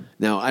 Mm-hmm.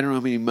 Now, I don't know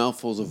how many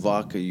mouthfuls of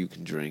vodka you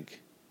can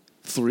drink.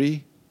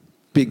 3?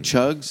 Big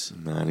chugs?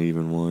 Not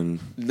even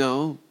one.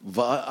 No.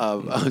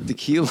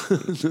 Tequila?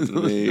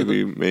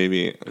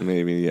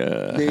 maybe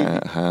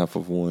half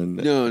of one.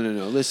 No.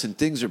 Listen,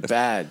 things are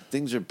bad.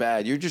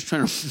 You're just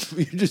trying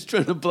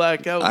to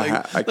black out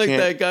like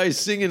that guy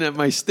singing at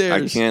my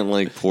stairs. I can't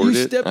like port you it.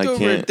 You stepped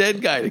over a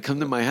dead guy to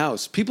come to my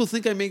house. People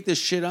think I make this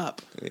shit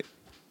up.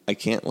 I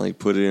can't like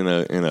put it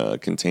in a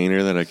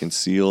container that I can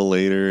seal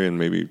later and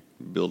maybe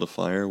build a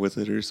fire with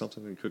it or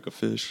something and cook a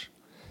fish.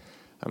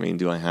 I mean,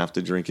 do I have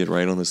to drink it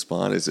right on the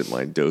spot? Is it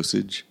my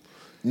dosage?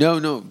 No.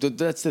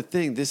 That's the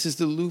thing. This is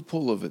the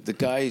loophole of it. The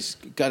guy's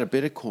got a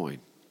bit of coin.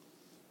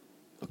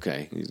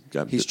 Okay.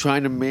 He's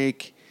trying to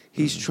make.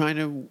 He's trying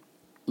to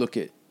look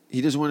at. He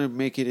doesn't want to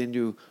make it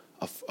into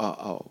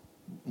a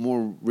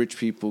more rich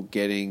people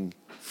getting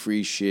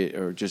free shit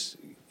or just.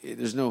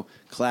 There's no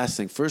class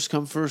thing. First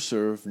come, first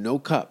serve. No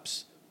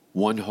cups.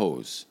 One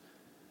hose.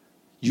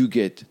 You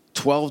get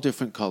 12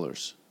 different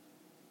colors.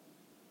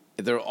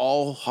 They're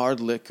all hard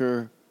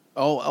liquor,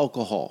 all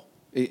alcohol.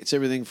 It's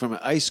everything from an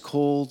ice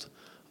cold,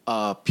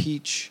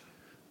 peach.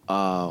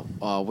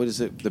 What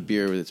is it? The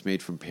beer that's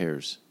made from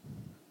pears.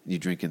 You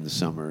drink in the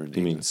summer.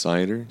 You mean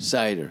cider?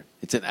 Cider.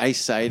 It's an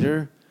ice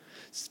cider,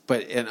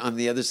 and on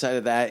the other side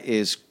of that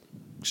is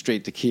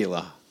straight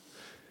tequila,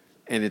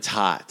 and it's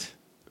hot.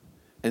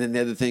 And then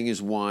the other thing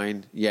is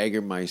wine,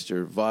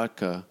 Jägermeister,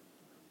 vodka,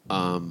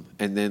 and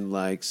then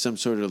like some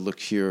sort of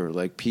liqueur,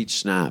 like peach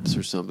schnapps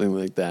or something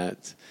like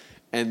that.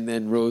 And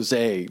then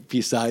rosé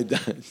beside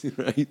that,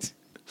 right?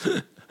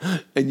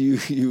 And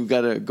you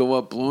got to go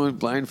up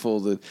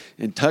blindfolded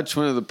and touch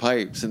one of the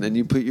pipes, and then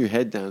you put your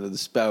head down to the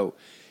spout,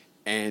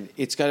 and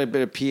it's got a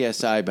bit of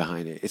PSI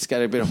behind it. It's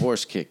got a bit of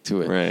horse kick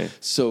to it. Right.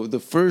 So the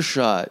first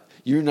shot,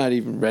 you're not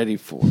even ready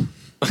for.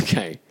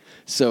 Okay.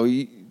 So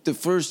you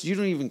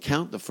don't even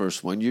count the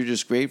first one. You're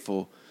just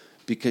grateful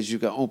because you've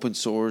got open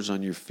sores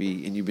on your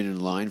feet, and you've been in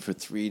line for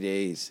 3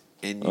 days.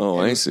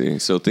 I see.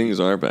 So things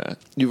are bad.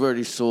 You've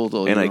already sold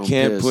all. And your I own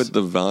can't piss. put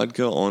the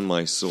vodka on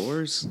my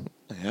sores.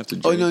 I have to.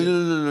 Oh Drink it.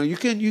 no! You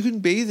can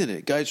bathe in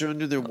it. Guys are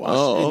under their washing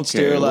Oh, and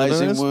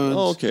sterilizing wounds.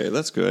 Okay,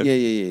 that's good.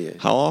 Yeah.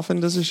 How often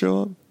does it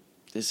show up?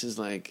 This is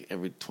like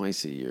every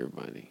twice a year,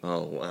 buddy.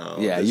 Oh wow.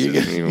 Yeah, this you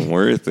isn't even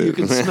worth it. You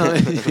can smell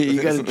it.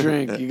 You got to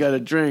drink. You got to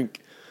drink.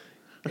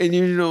 And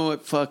you know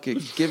what? Fuck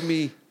it. Give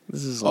me.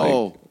 This is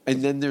like.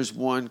 And then there's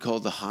one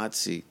called the hot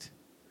seat,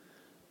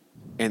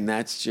 and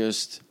that's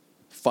just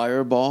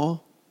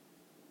Fireball.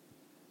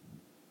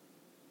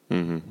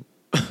 Mm-hmm.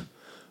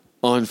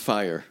 On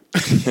fire.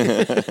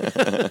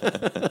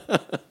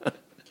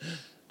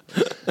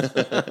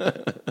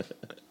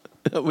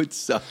 That would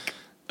suck.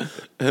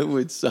 That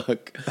would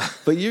suck.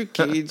 But you're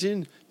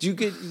Cajun. Do you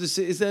get this?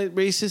 Is that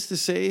racist to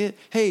say it?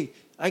 Hey,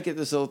 I get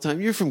this all the time.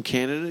 You're from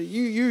Canada.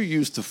 You're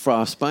used to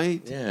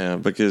frostbite. Yeah,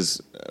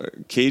 because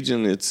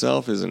Cajun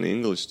itself is an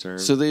English term.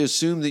 So they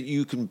assume that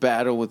you can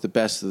battle with the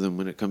best of them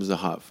when it comes to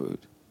hot food.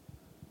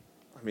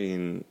 I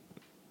mean,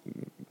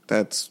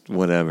 that's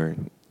whatever.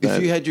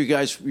 If you had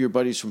your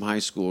buddies from high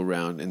school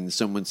around, and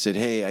someone said,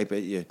 "Hey, I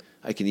bet you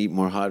I can eat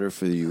more hotter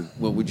for you,"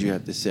 what would you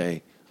have to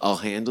say? I'll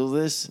handle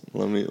this.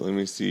 Let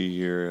me see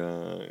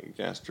your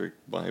gastric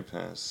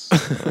bypass.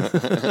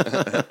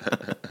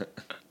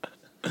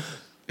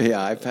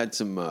 Yeah, I've had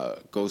some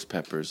ghost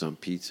peppers on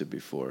pizza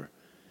before,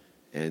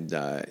 and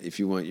if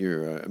you want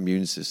your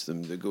immune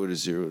system to go to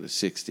 0 to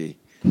 60,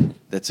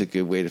 that's a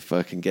good way to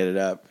fucking get it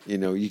up. You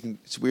know, you can.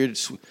 It's weird.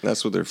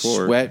 That's what they're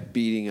for. Sweat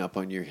beating up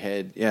on your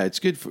head. Yeah, it's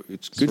good for.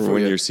 It's good for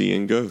when you. you're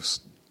seeing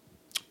ghosts.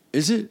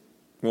 Is it?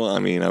 Well, I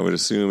mean, I would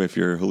assume if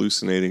you're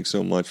hallucinating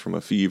so much from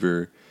a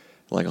fever,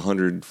 like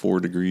 104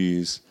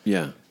 degrees,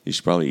 Yeah, you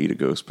should probably eat a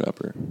ghost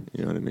pepper.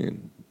 You know what I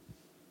mean?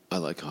 I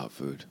like hot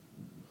food.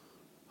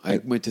 I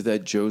went to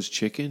that Joe's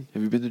Chicken.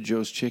 Have you been to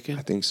Joe's Chicken?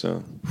 I think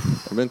so.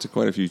 I've been to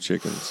quite a few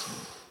chickens.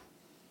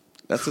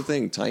 That's the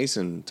thing.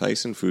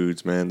 Tyson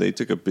Foods, man, they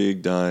took a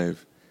big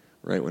dive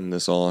right when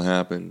this all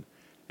happened,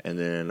 and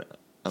then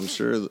I'm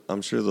sure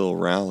they'll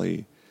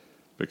rally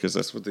because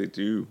that's what they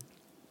do.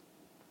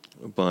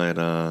 But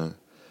a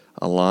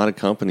lot of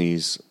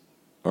companies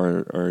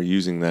are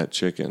using that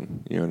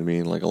chicken. You know what I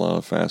mean? Like a lot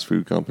of fast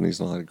food companies,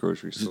 a lot of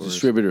grocery stores.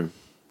 Distributor.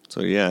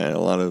 So yeah, a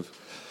lot of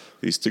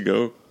these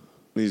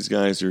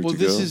guys are Well, to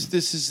go.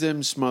 this is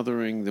them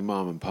smothering the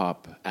mom and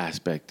pop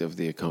aspect of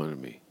the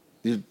economy.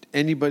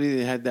 Anybody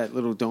that had that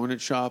little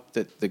donut shop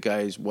that the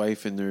guy's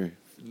wife and their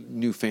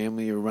new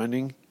family are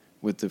running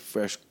with the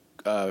fresh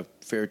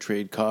fair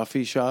trade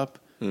coffee shop,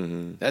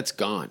 that's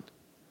gone.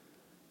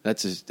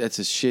 That's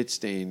a shit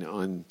stain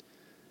on.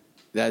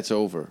 That's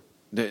over.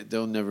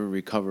 They'll never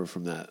recover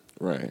from that.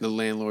 Right. The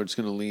landlord's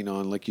going to lean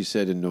on, like you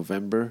said, in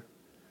November.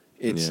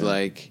 It's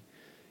like,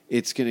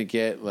 it's going to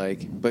get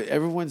like, but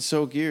everyone's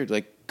so geared.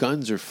 Like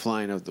guns are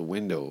flying out the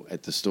window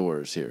at the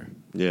stores here.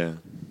 Yeah.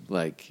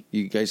 Like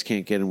you guys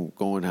can't get them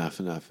going half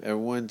enough.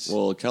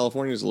 Well,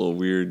 California's a little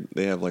weird.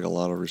 They have like a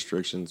lot of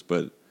restrictions,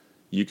 but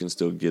you can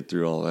still get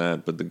through all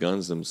that. But the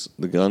guns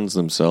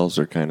themselves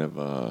are kind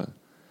of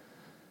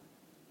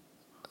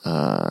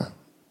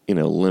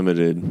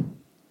limited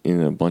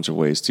in a bunch of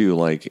ways too.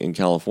 Like in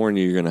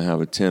California, you're going to have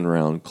a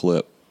 10-round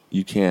clip.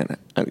 You can't.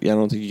 I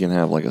don't think you can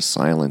have like a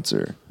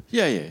silencer.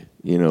 Yeah.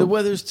 You know, the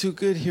weather's too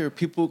good here.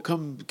 People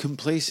come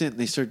complacent and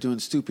they start doing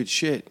stupid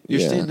shit. You're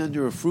standing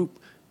under a fruit.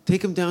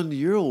 Take them down to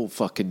your old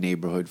fucking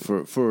neighborhood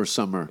for a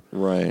summer,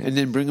 right? And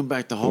then bring them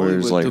back to Hollywood. Where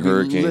there's like They'll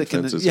hurricane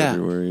fences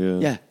everywhere.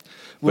 Yeah.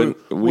 Where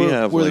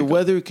where the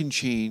weather can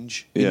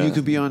change and you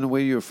can be on the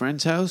way to your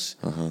friend's house.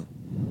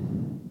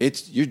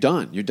 You're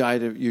done. You're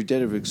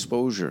dead of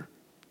exposure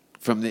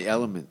from the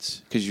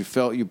elements because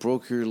you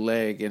broke your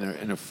leg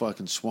in a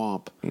fucking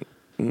swamp.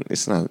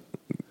 It's not.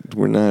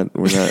 We're not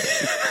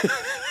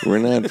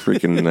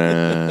freaking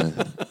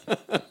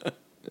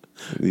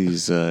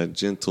these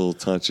gentle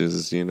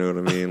touches. You know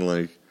what I mean?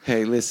 Like,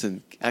 hey,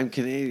 listen, I'm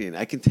Canadian.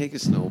 I can take a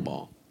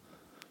snowball,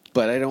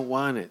 but I don't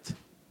want it.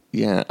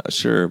 Yeah,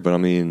 sure, but I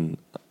mean,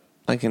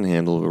 I can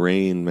handle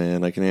rain,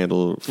 man. I can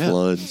handle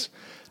floods.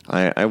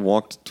 I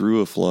walked through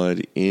a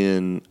flood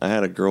I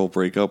had a girl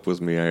break up with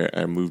me.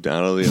 I moved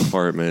out of the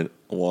apartment,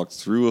 walked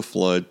through a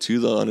flood to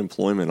the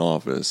unemployment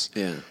office.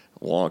 Yeah.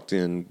 Walked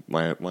in,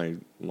 my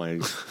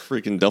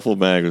freaking duffel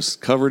bag was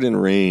covered in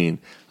rain.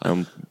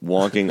 I'm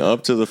walking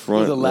up to the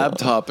front with a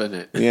laptop in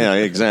it. Yeah,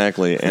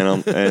 exactly.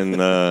 And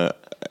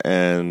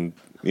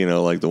you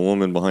know, like the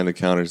woman behind the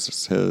counter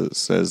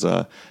says,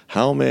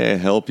 "How may I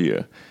help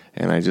you?"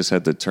 And I just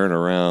had to turn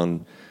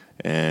around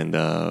and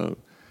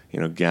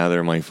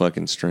gather my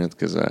fucking strength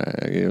because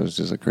it was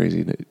just a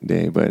crazy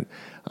day. But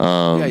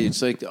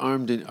it's like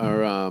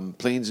the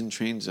Planes and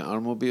Trains and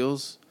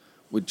Automobiles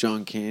with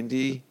John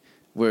Candy.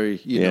 Where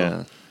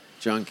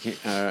John,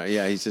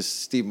 he's just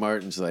Steve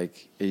Martin's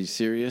like, are you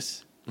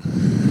serious?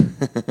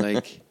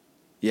 Like,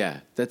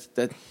 yeah, that's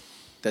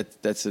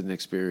an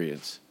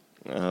experience.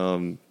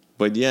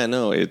 But yeah,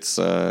 no, it's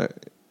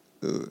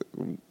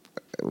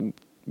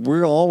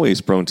we're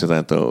always prone to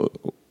that though.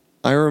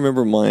 I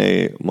remember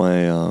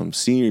my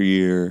senior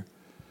year,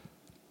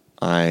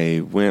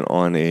 I went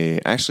on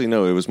it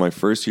was my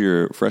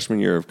freshman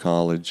year of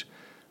college.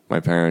 My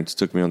parents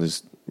took me on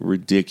this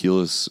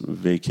ridiculous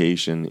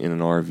vacation in an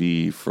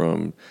RV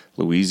from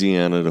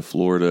Louisiana to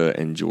Florida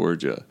and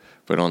Georgia.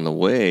 But on the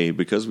way,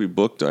 because we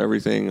booked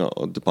everything,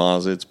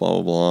 deposits, blah,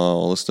 blah, blah,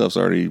 all the stuff's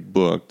already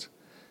booked,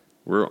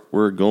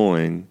 we're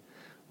going,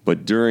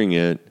 but during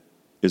it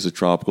is a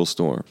tropical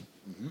storm.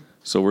 Mm-hmm.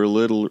 So we're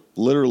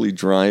literally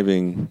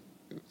driving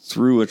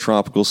through a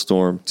tropical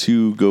storm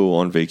to go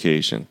on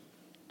vacation.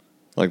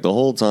 Like the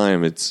whole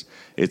time it's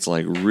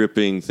like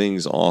ripping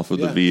things off of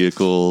the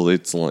vehicle.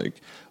 It's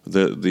like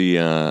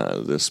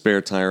the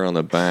spare tire on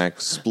the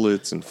back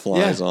splits and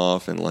flies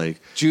off, and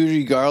like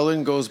Judy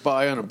Garland goes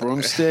by on a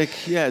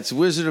broomstick. Yeah, it's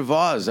Wizard of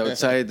Oz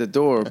outside the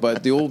door,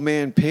 but the old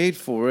man paid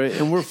for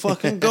it, and we're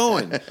fucking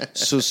going.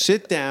 So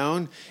sit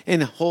down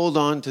and hold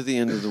on to the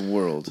end of the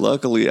world.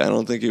 Luckily, I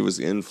don't think it was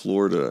in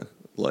Florida.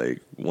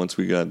 Like once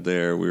we got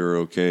there, we were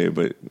okay,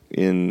 but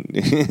in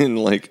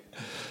like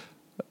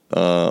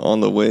on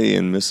the way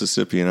in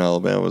Mississippi and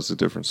Alabama was a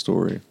different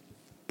story.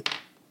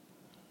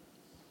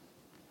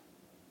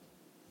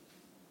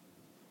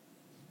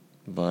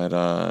 But,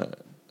 I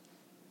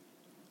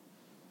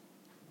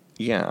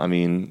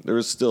mean, there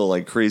was still,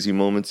 like, crazy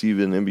moments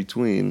even in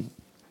between.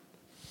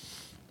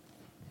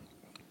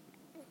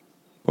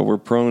 But we're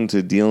prone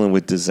to dealing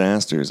with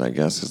disasters, I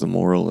guess, is the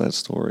moral of that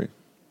story.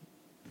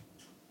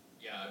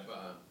 Yeah,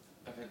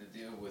 I've had to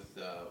deal with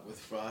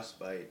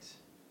frostbite.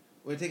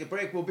 We're going to take a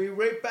break. We'll be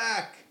right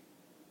back.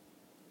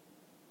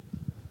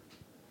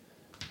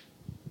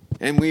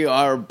 And we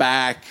are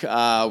back.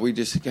 We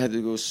just had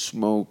to go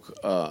smoke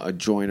a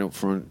joint up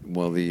front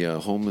while the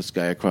homeless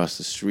guy across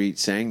the street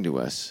sang to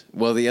us.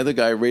 Well, the other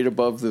guy right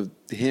above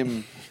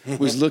him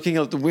was looking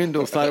out the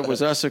window, thought it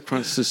was us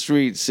across the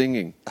street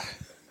singing.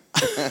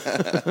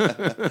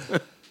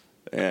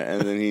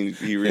 And then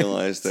he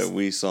realized that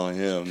we saw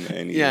him,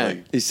 and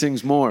he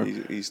sings more.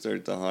 He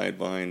started to hide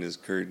behind his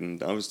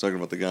curtain. I was talking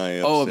about the guy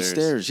upstairs. Oh,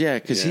 upstairs, yeah,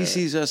 because he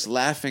sees us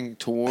laughing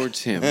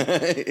towards him,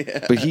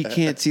 but he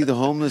can't see the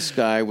homeless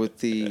guy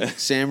with the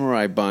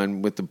samurai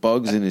bun with the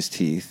bugs in his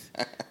teeth,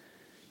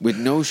 with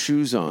no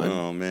shoes on.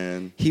 Oh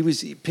man, he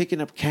was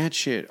picking up cat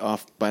shit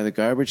off by the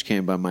garbage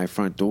can by my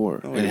front door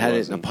and had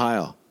it in a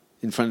pile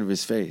in front of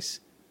his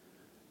face.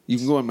 You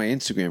can go on my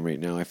Instagram right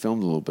now. I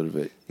filmed a little bit of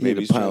it.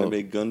 Maybe he's trying to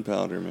make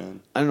gunpowder, man.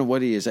 I don't know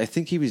what he is. I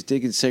think he was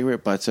digging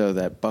cigarette butts out of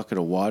that bucket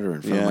of water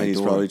in front of my door. Yeah, he's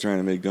probably trying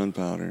to make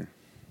gunpowder.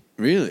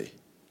 Really?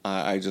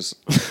 I just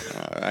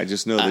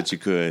know that you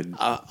could.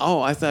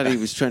 I thought he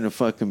was trying to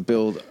fucking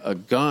build a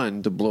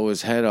gun to blow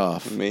his head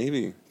off.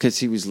 Maybe. Because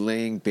he was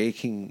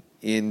baking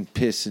in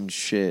piss and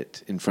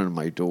shit in front of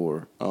my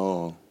door.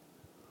 Oh.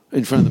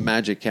 In front of the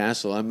Magic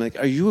Castle. I'm like,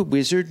 are you a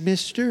wizard,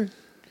 mister?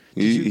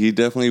 He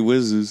definitely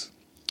whizzes.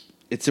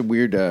 It's a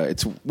weird.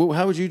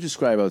 How would you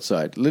describe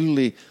outside?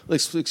 Literally,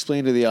 let's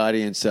explain to the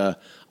audience.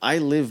 I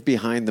live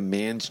behind the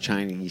Man's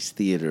Chinese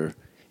Theater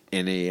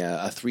in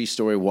a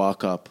 3-story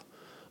walk-up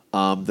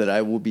that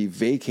I will be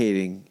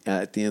vacating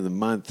at the end of the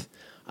month.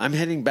 I'm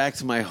heading back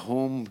to my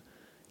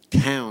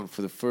hometown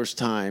for the first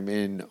time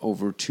in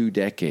over 2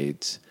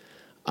 decades.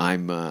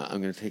 I'm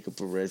going to take up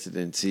a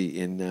residency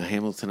in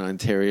Hamilton,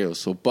 Ontario.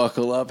 So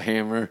buckle up,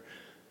 Hammer.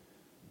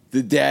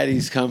 The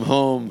daddies come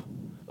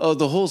home. Oh,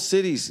 the whole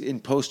city's in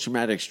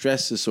post-traumatic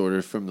stress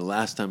disorder from the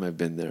last time I've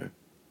been there.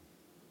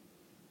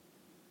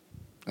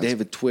 They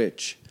have a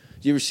twitch.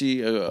 Do you ever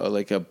see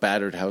a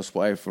battered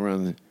housewife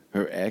around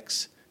her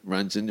ex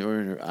runs into her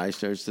and her eye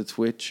starts to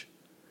twitch?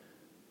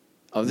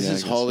 Oh, this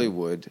is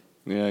Hollywood.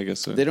 So. Yeah, I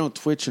guess so. They don't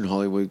twitch in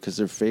Hollywood because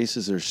their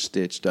faces are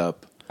stitched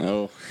up.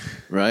 Oh.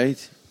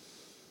 Right?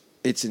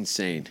 It's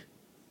insane.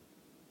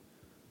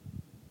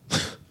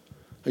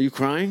 Are you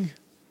crying?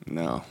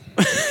 No.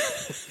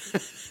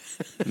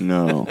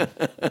 No.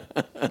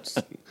 It's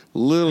a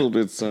little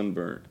bit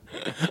sunburned.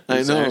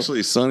 It's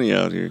actually sunny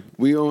out here.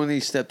 We only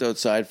stepped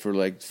outside for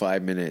like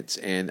 5 minutes,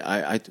 and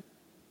I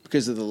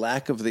because of the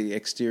lack of the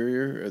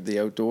exterior or the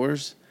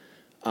outdoors,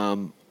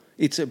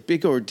 it's a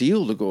big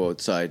ordeal to go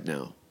outside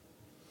now.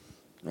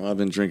 Well, I've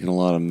been drinking a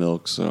lot of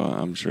milk, so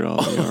I'm sure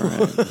I'll be all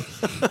right.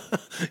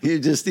 You're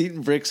just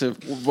eating bricks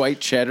of white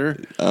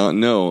cheddar?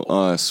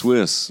 No,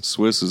 Swiss.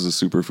 Swiss is a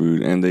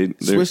superfood, and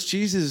Swiss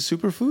cheese is a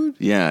superfood?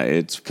 Yeah,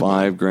 it's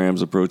 5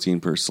 grams of protein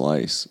per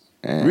slice.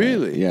 And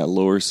really? Yeah,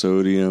 lower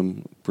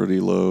sodium, pretty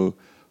low,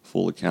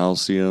 full of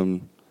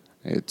calcium.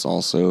 It's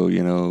also,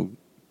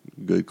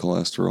 good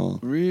cholesterol.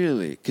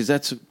 Really? Because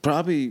that's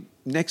probably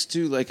next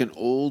to like an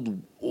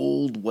old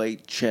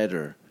white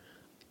cheddar.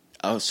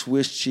 A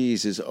Swiss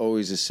cheese is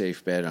always a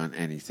safe bet on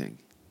anything.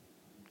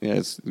 Yeah,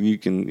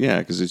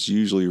 because it's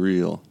usually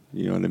real.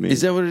 You know what I mean?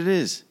 Is that what it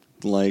is?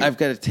 Like, I've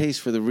got a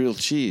taste for the real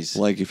cheese.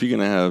 Like if you're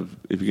gonna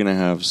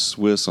have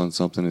Swiss on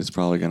something, it's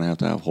probably gonna have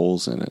to have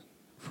holes in it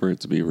for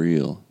it to be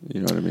real.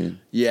 You know what I mean?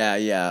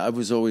 Yeah. I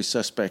was always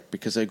suspect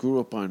because I grew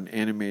up on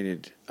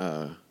animated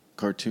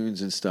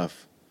cartoons and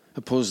stuff,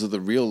 opposed to the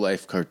real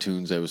life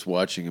cartoons I was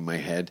watching in my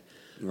head.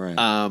 Right.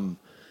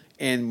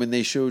 And when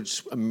they showed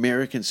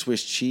American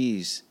Swiss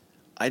cheese,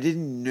 I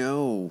didn't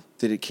know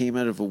that it came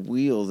out of a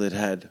wheel that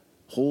had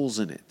holes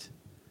in it.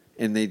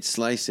 And they'd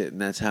slice it, and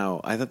that's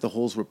how... I thought the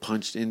holes were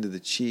punched into the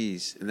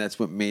cheese, and that's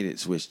what made it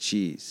Swiss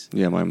cheese.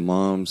 Yeah, my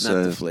mom said...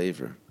 Not the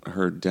flavor.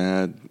 Her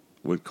dad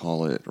would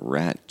call it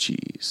rat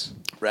cheese.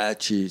 Rat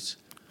cheese.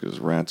 Because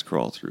rats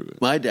crawl through it.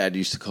 My dad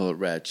used to call it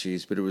rat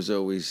cheese, but it was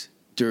always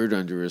dirt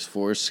under his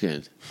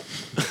foreskin.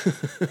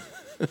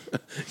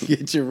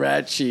 Get your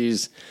rat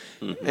cheese,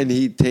 and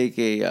he'd take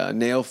a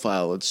nail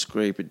file and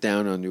scrape it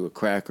down onto a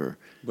cracker.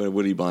 But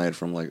would he buy it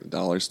from like the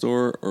dollar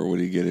store, or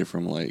would he get it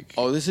from like...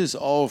 Oh, this is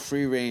all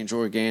free-range,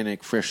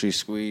 organic, freshly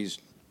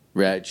squeezed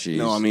rat cheese.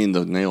 No, I mean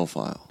the nail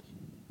file.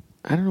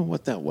 I don't know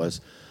what that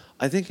was.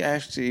 I think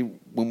actually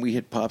when we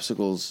had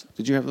popsicles,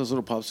 did you have those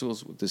little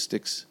popsicles with the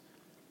sticks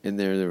in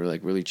there? They were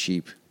like really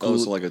cheap. Oh,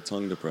 it's like a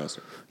tongue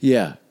depressor.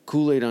 Yeah,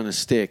 Kool-Aid on a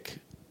stick.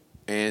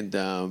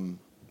 And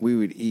we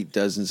would eat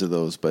dozens of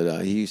those,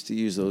 but he used to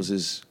use those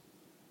as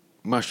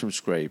mushroom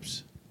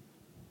scrapes.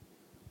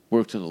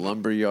 Worked in a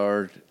lumber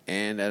yard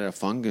and at a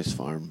fungus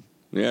farm.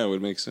 Yeah, it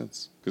would make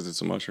sense because it's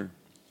a mushroom.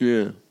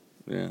 Yeah.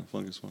 Yeah,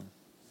 fungus farm.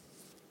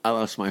 I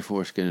lost my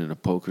foreskin in a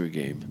poker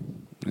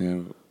game.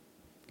 Yeah,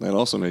 that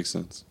also makes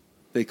sense.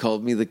 They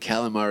called me the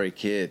Calamari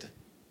Kid.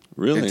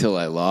 Really? Until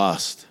I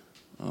lost.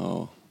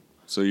 Oh.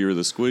 So you were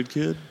the Squid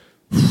Kid?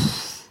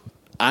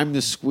 I'm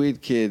the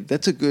Squid Kid.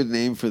 That's a good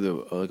name for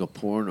a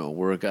porno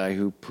where a guy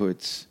who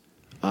puts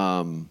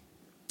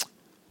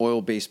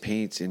oil-based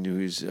paints into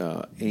his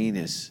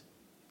anus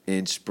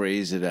and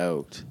sprays it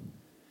out.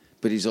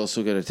 But he's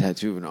also got a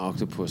tattoo of an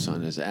octopus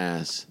on his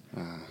ass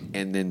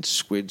and then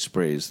squid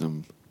sprays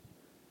them.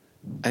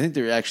 I think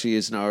there actually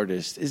is an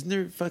artist.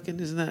 There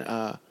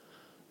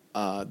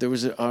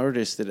was an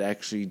artist that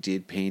actually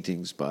did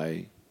paintings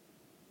by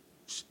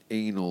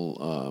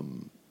anal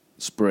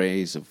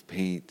sprays of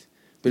paint.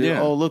 But it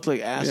all looked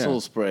like asshole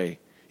spray.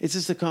 It's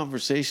just a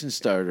conversation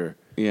starter.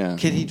 Yeah.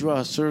 Can he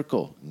draw a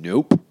circle?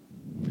 Nope.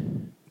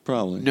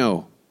 Probably.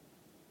 No.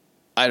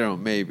 I don't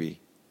know. Maybe.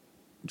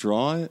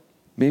 Draw it?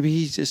 Maybe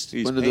he's just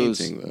He's one of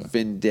painting, those though.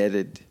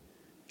 vendetted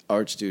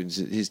art students.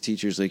 His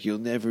teacher's like,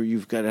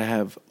 you've got to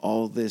have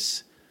all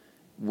this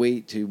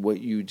weight to what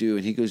you do.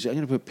 And he goes, I'm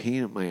going to put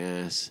paint up my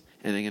ass,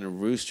 and I'm going to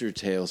rooster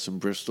tail some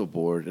Bristol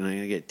board, and I'm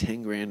going to get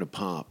 $10,000 a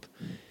pop.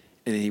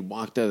 And then he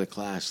walked out of the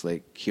class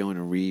like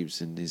Keanu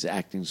Reeves in his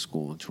acting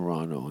school in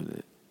Toronto in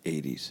the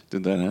 80s.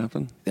 Did that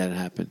happen? That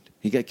happened.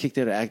 He got kicked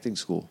out of acting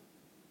school.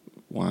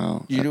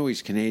 Wow. You know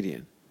he's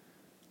Canadian.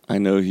 I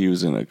know he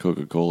was in a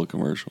Coca-Cola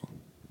commercial.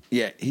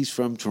 Yeah, he's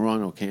from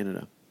Toronto,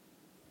 Canada.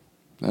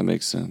 That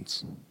makes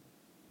sense.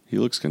 He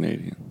looks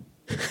Canadian.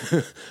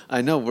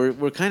 I know.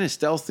 We're kind of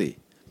stealthy.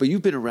 But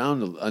you've been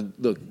around.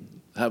 Look,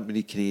 how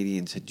many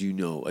Canadians do you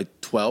know?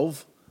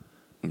 12?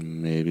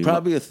 Maybe.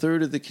 Probably a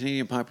third of the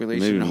Canadian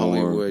population Maybe in more.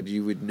 Hollywood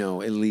you would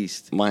know, at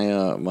least. My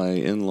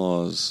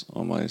in-laws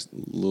on my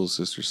little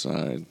sister's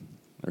side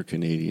are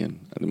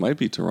Canadian. It might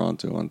be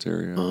Toronto,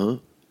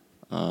 Ontario.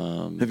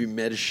 Have you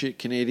met a shit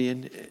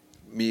Canadian?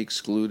 Me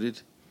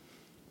excluded?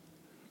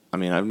 I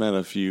mean, I've met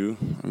a few.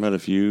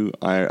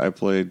 I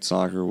played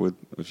soccer with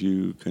a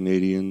few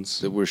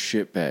Canadians. That were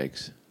shit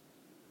bags.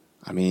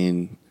 I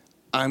mean,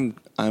 I'm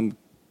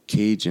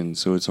Cajun,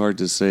 so it's hard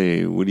to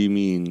say. What do you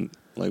mean?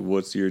 Like,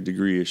 what's your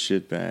degree of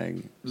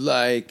shitbag?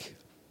 Like,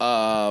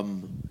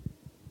 any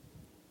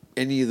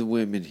of the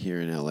women here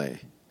in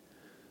L.A.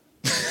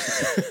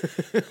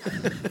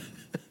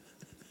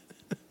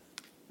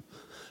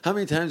 How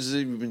many times has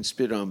you been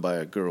spit on by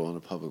a girl in a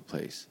public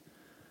place?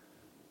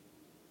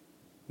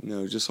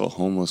 No, just a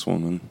homeless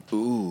woman.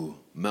 Ooh,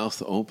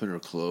 mouth open or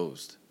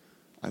closed?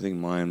 I think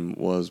mine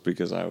was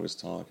because I was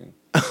talking.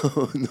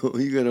 Oh, no,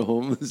 you got a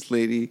homeless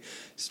lady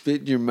spit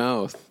in your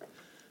mouth.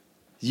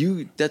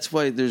 That's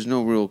why there's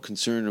no real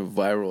concern of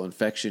viral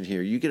infection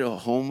here. You get a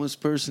homeless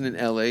person in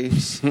L.A.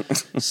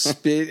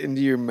 spit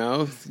into your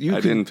mouth.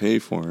 I didn't pay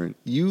for it.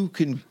 You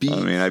can beat.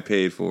 I mean, I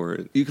paid for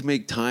it, You can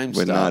make time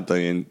but stop.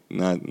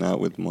 not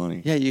with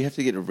money. Yeah, you have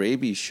to get a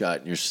rabies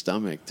shot in your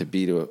stomach to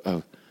beat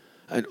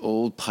an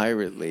old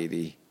pirate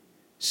lady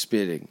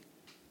spitting.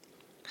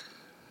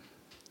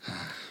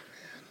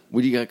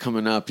 What do you got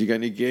coming up? You got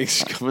any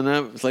gigs coming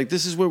up? It's like,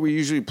 this is where we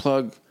usually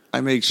plug. I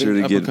make sure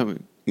to get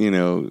up-and-coming.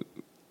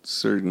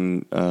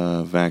 certain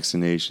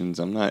vaccinations.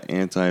 I'm not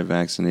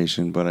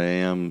anti-vaccination, but I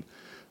am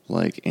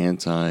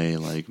anti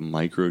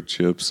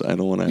microchips. I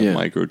don't want to have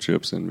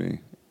microchips in me.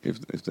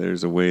 If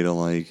there's a way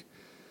to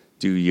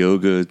do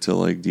yoga to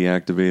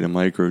deactivate a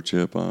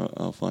microchip,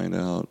 I'll find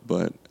out.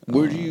 But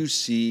Where do you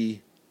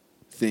see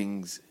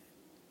things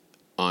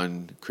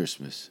on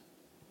Christmas?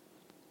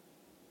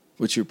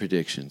 What's your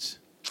predictions?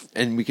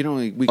 And we can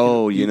only.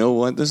 You know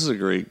what? This is a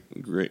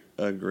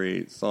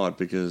great thought,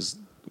 because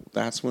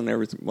that's when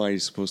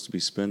everybody's supposed to be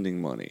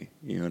spending money.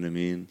 You know what I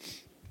mean?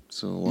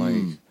 So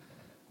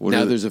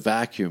now there's a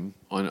vacuum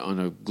on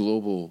a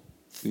global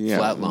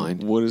flat line.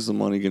 What is the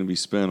money going to be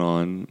spent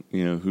on?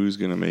 Who's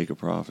going to make a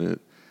profit,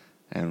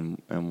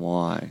 and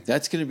why?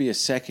 That's going to be a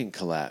second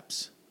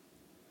collapse.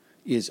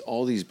 Is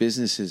all these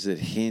businesses that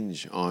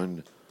hinge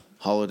on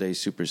holiday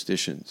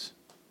superstitions.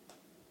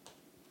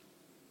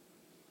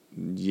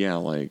 Yeah,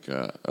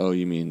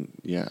 you mean,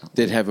 yeah.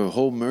 That have a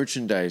whole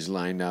merchandise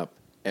lined up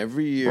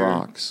every year.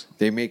 Rocks.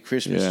 They make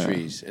Christmas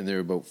trees, and they're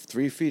about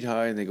 3 feet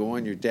high, and they go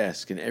on your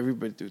desk, and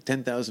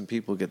 10,000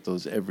 people get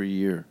those every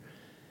year.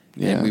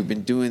 Yeah. And we've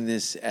been doing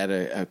this at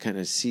a kind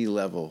of sea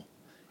level,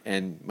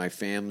 and my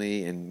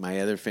family and my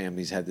other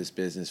families had this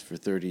business for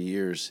 30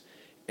 years,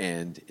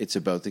 and it's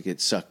about to get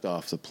sucked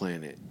off the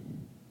planet.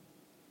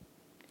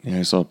 Yeah,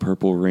 I saw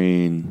Purple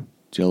Rain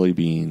jelly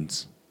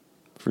beans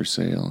for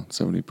sale,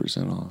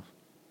 70% off.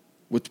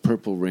 What's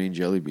Purple Rain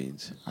jelly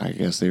beans? I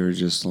guess they were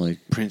just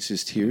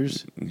Prince's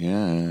Tears?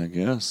 Yeah, I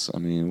guess. I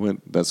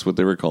mean, that's what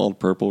they were called,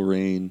 Purple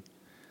Rain.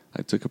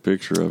 I took a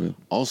picture of it.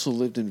 Also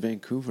lived in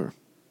Vancouver.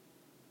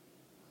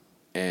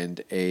 And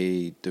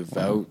a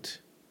devout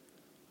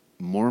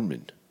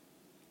Mormon.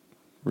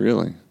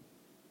 Really?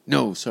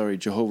 No, sorry,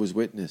 Jehovah's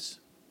Witness.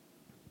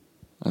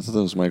 I thought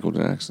that was Michael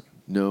Jackson.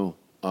 No,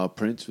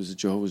 Prince was a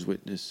Jehovah's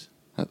Witness.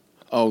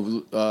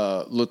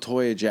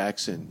 LaToya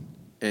Jackson.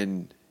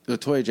 And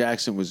LaToya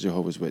Jackson was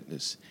Jehovah's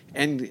Witness.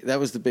 And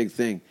that was the big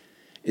thing.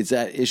 It's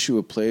that issue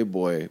of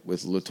Playboy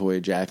with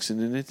LaToya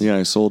Jackson in it. Yeah,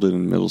 I sold it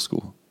in middle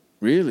school.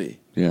 Really?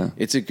 Yeah.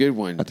 It's a good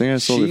one. I think I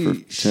sold it for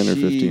 10 or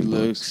 15 She bucks.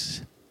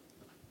 looks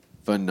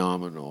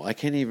phenomenal. I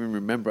can't even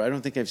remember. I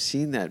don't think I've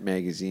seen that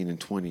magazine in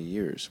 20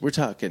 years. We're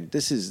talking,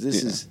 this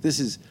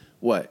is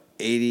what,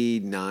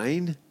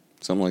 89?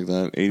 Something like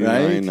that.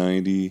 89, Right?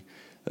 90.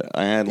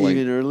 I had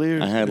Even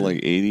earlier? I had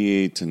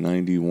 88 to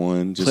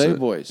 91.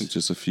 Playboys.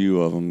 Just a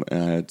few of them. I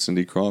had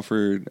Cindy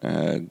Crawford. I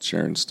had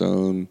Sharon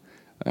Stone.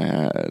 I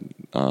had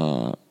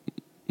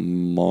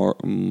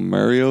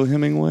Mario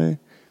Hemingway.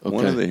 Okay.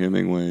 One of the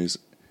Hemingways.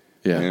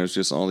 Yeah. And it was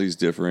just all these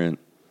different.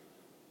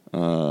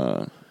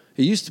 It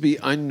used to be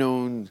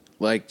unknown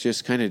like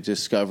just kind of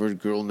discovered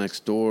girl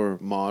next door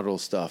model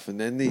stuff, and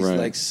then these Right.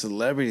 like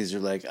celebrities are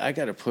like, I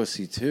got a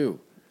pussy too.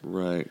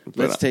 Right.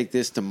 Let's take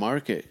this to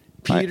market.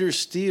 Peter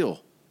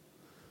Steele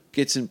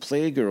gets in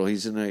Playgirl.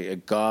 He's in a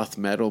goth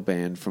metal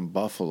band from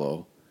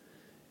Buffalo,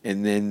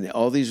 and then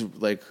all these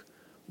like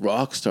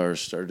rock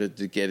stars started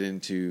to get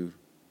into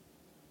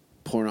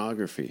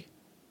pornography.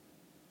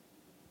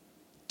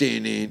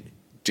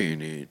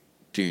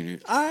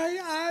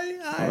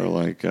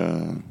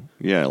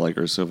 Or like,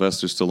 or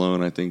Sylvester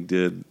Stallone, I think,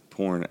 did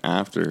porn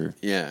after.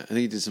 Yeah, I think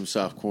he did some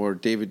softcore.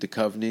 David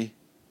Duchovny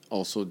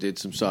also did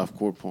some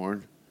softcore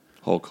porn.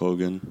 Hulk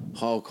Hogan.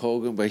 Hulk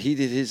Hogan, but he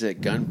did his at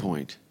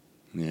gunpoint.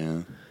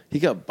 Yeah. He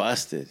got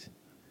busted.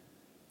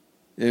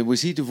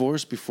 Was he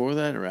divorced before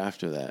that or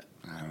after that?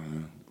 I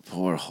don't know.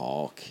 Poor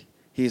Hulk.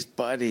 His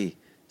buddy.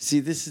 See,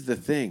 this is the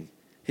thing.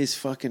 His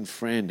fucking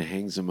friend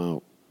hangs him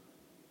out.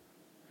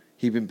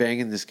 He'd been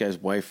banging this guy's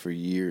wife for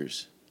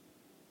years.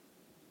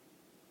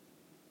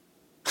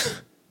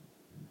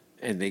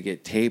 And they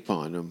get tape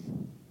on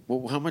him.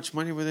 Well, how much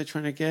money were they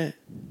trying to get?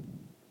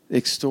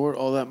 Extort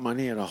all that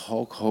money out of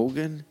Hulk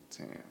Hogan?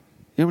 Damn. You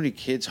know how many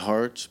kids'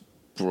 hearts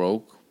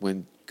broke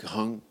when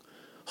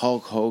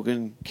Hulk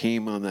Hogan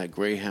came on that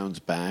Greyhound's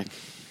back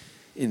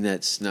in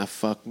that snuff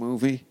fuck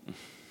movie?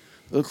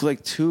 Looked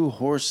like two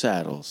horse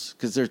saddles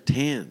because they're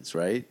tans,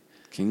 right?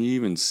 Can you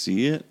even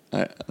see it?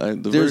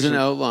 There's an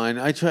outline.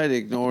 I try to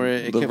ignore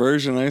it. The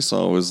version I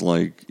saw was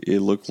like,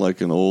 it looked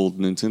like an old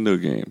Nintendo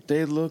game.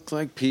 They look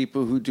like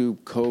people who do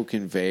coke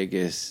in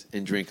Vegas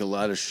and drink a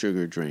lot of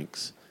sugar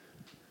drinks.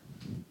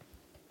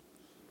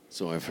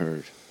 So I've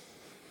heard.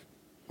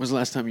 When was the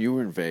last time you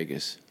were in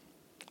Vegas?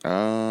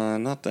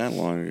 Not that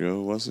long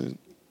ago, was it?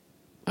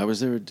 I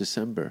was there in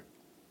December.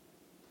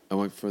 I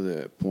went for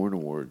the porn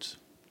awards.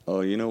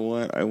 Oh, you know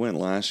what? I went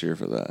last year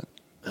for that.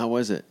 How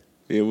was it?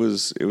 It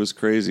was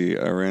crazy.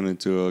 I ran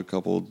into a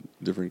couple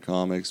different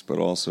comics, but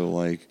also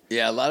like...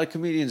 Yeah, a lot of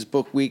comedians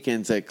book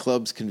weekends at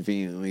clubs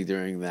conveniently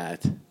during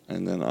that.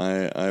 And then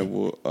I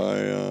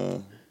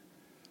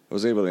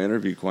was able to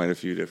interview quite a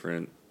few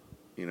different,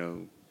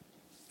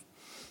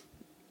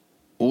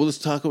 Well, let's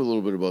talk a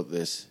little bit about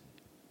this.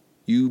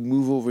 You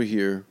move over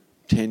here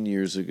 10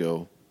 years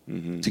ago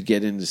to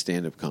get into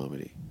stand-up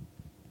comedy.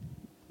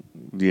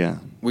 Yeah.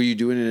 Were you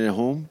doing it at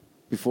home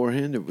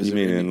beforehand? Or was You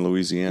there mean in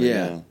Louisiana?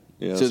 Yeah.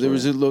 Yeah, so there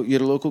that's was you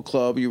had a local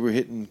club you were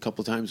hitting a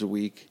couple times a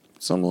week.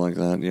 something like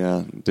that.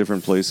 Yeah,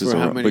 different places. For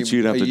how around, many- but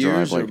you'd have to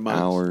years drive or like months?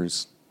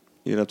 hours.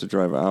 You'd have to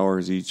drive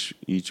hours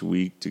each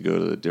week to go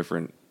to the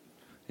different.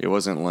 It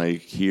wasn't like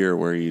here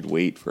where you'd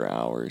wait for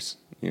hours.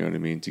 You know what I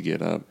mean, to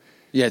get up.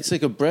 Yeah, it's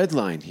like a bread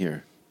line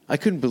here. I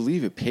couldn't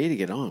believe it. Pay to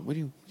get on. What are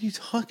you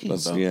talking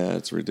about? Yeah,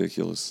 it's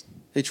ridiculous.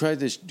 They tried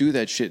to do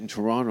that shit in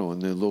Toronto,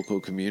 and the local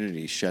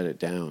community shut it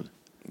down.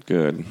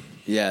 Good.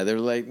 Yeah, they're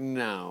like,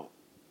 no,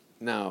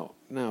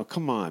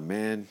 come on,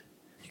 man.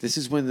 This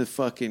is when the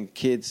fucking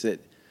kids that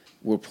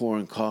were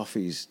pouring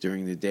coffees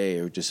during the day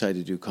or decide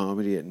to do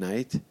comedy at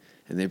night,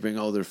 and they bring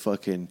all their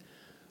fucking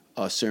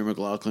Sarah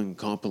McLachlan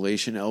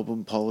compilation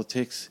album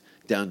politics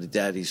down to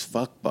Daddy's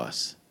fuck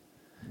bus.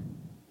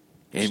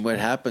 And what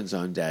happens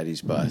on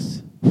Daddy's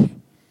bus?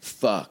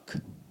 Fuck.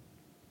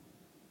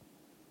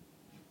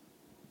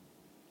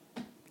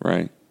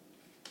 Right.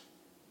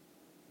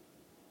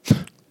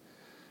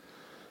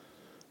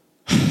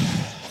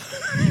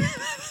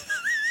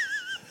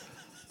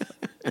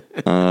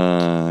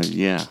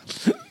 Yeah.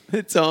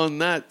 It's all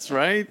nuts,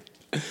 right?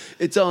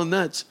 It's all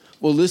nuts.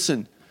 Well,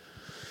 listen,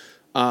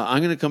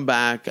 I'm going to come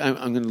back. I'm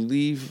going to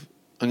leave.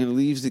 I'm going to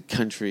leave the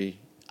country.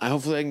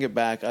 Hopefully I can get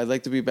back. I'd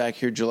like to be back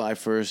here July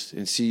 1st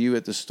and see you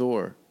at the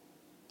store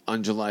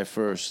on July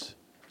 1st.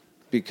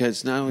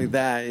 Because not only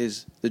that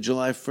is the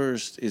July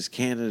 1st is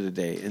Canada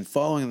Day, and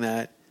following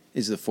that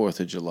is the 4th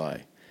of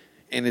July.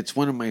 And it's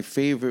one of my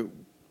favorite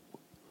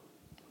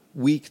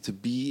week to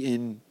be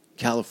in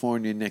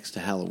California next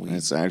to Halloween.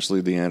 It's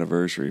actually the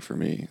anniversary for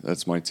me.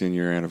 That's my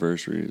 10-year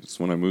anniversary. It's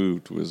when I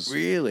moved. Was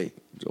Really?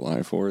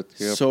 July 4th.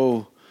 Yep.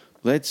 So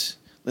let's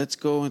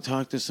go and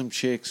talk to some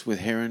chicks with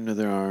hair under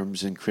their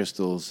arms and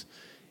crystals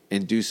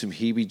and do some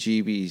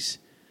heebie-jeebies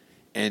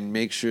and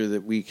make sure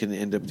that we can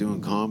end up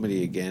doing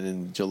comedy again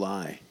in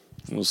July.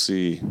 We'll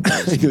see.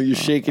 You're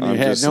shaking your I'm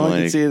head. just No one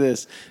can like- see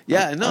this.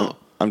 Yeah, no.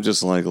 I'm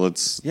just like,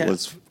 let's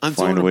I'm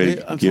find a throwing way a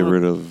to I'm get throwing-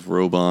 rid of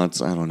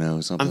robots. I don't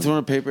know, something. I'm throwing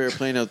a paper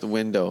airplane out the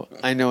window.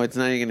 I know it's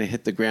not even going to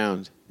hit the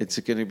ground. It's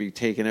going to be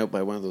taken out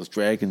by one of those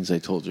dragons I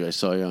told you I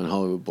saw you on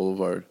Hollywood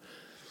Boulevard.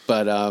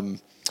 But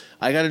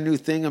I got a new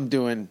thing I'm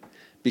doing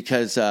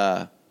because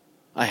I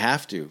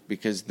have to,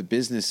 because the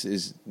business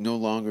is no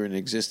longer in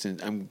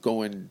existence. I'm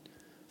going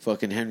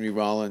fucking Henry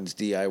Rollins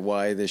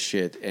DIY this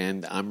shit,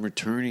 and I'm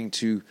returning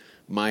to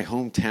my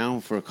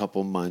hometown for a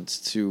couple months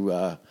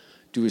to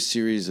do a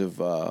series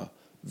of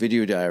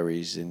video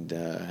diaries and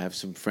have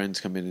some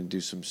friends come in and do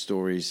some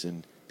stories,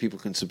 and people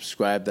can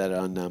subscribe that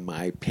on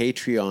my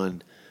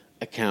Patreon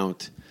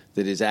account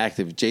that is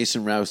active,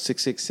 Jason Rouse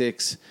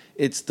 666.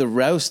 It's the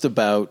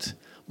Roustabout.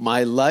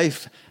 My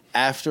life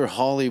after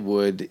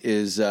Hollywood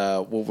is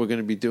what we're going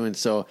to be doing.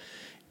 So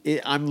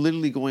I'm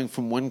literally going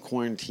from one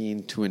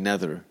quarantine to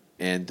another.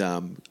 And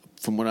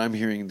from what I'm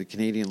hearing, the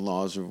Canadian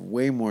laws are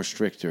way more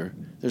stricter.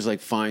 There's like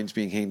fines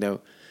being hanged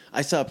out.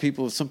 I saw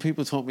some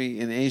people told me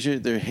in Asia,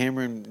 they're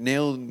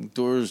nailing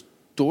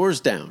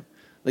doors down.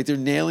 Like they're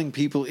nailing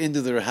people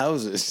into their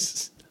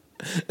houses.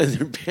 And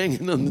they're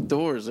banging on the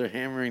doors. They're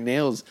hammering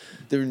nails.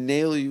 They're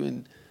nailing you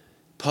in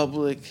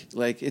public.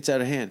 Like, it's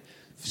out of hand.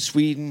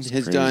 Sweden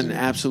has done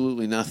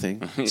absolutely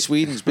nothing.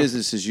 Sweden's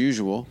business as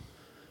usual.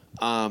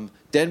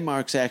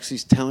 Denmark's actually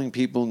telling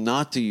people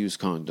not to use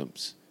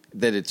condoms,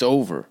 that it's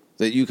over,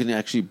 that you can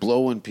actually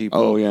blow on people.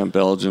 Oh, yeah, and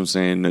Belgium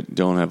saying that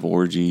don't have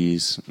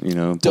orgies, you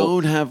know.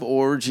 Don't have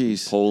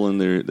orgies. Poland,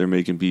 they're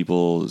making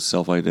people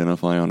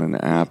self-identify on an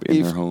app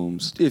in their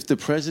homes. If the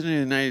President of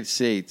the United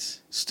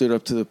States stood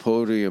up to the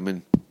podium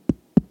and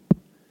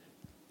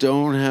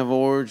don't have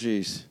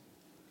orgies,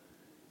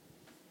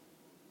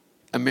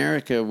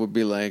 America would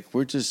be like,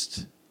 we're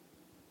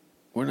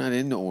not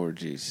into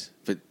orgies.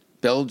 But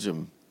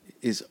Belgium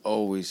is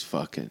always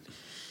fucking.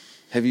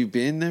 Have you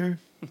been there?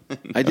 No.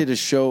 I did a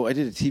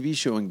TV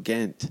show in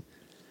Ghent,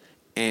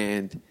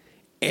 and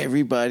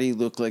everybody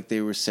looked like they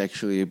were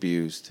sexually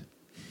abused.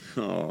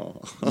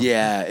 Oh.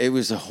 Yeah, it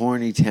was a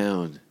horny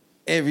town.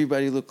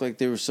 Everybody looked like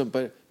they were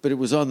somebody, but it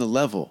was on the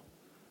level.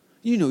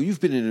 You know, you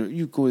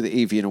go to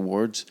the Avian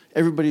Awards.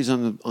 Everybody's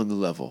on the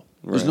level.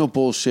 There's no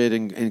bullshit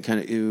and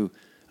kind of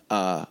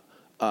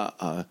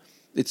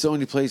it's the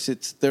only place.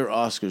 It's their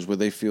Oscars where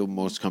they feel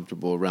most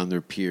comfortable around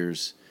their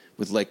peers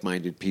with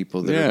like-minded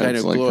people. That are kind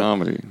it's of like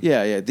comedy.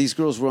 Yeah. These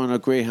girls were on a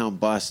Greyhound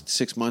bus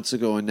 6 months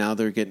ago, and now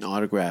they're getting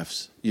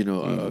autographs. You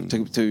know,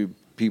 to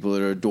people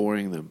that are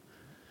adoring them.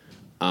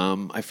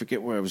 I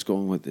forget where I was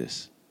going with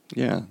this.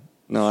 Yeah.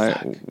 No,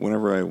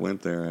 whenever I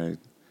went there,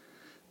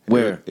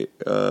 Where?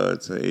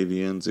 It's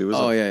Avians. It was.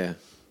 Oh yeah.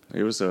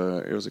 It was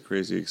a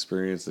crazy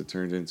experience that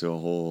turned into a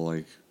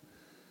whole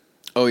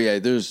Oh yeah,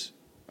 there's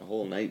a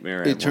whole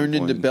nightmare. It turned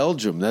into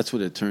Belgium. That's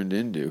what it turned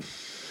into.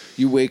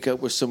 You wake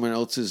up with someone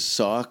else's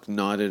sock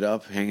knotted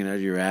up, hanging out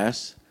of your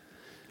ass,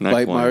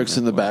 bite marks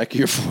in the back of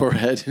your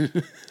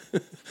forehead,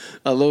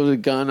 a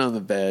loaded gun on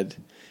the bed,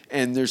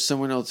 and there's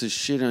someone else's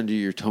shit under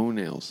your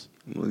toenails.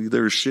 Well,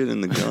 there's shit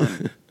in the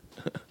gun.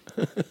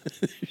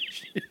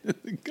 Shit in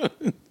the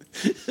gun.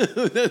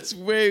 That's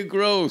way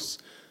gross.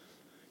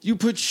 You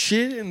put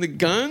shit in the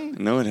gun?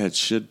 No, it had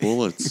shit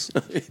bullets.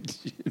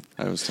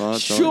 I was taught.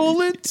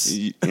 Shullets?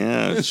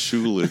 Yeah,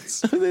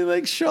 shullets. Are they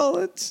like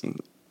shullets?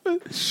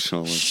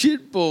 Shullets.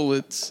 Shit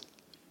bullets.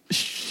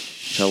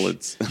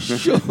 Pellets.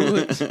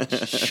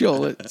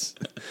 Shullets.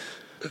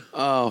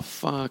 Oh,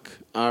 fuck.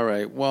 All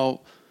right.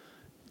 Well,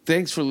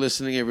 thanks for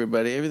listening,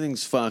 everybody.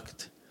 Everything's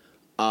fucked.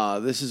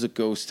 This is a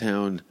ghost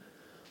town.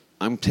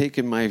 I'm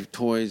taking my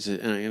toys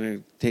and I'm going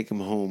to take them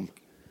home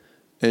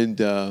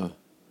and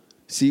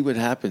see what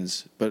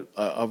happens. But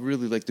I'd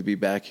really like to be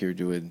back here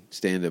doing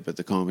stand-up at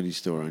the Comedy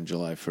Store on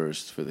July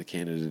 1st for the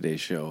Canada Day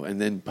show.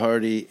 And then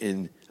party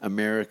in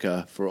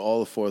America for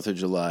all the 4th of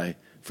July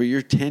for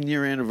your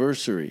 10-year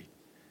anniversary.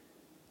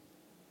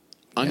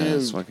 On your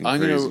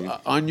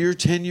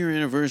 10-year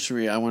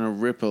anniversary, I want to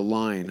rip a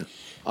line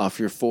off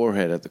your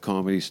forehead at the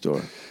Comedy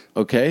Store.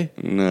 Okay?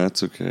 No,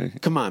 that's okay.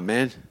 Come on,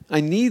 man.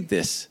 I need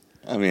this.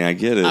 I mean, I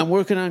get it. I'm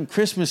working on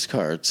Christmas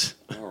cards.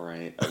 All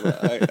right.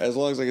 As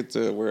long as I get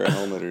to wear a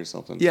helmet or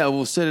something. Yeah,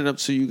 we'll set it up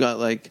so you got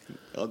like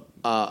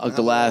a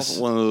glass.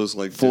 One of those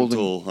like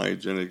dental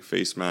hygienic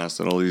face masks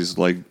that all these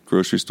like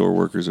grocery store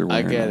workers are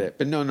wearing. I get it.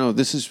 But no,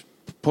 this is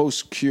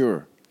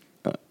post-cure.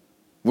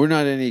 We're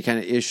not any kind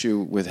of issue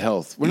with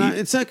health. We're not.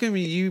 It's not going to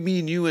be me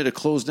and you at a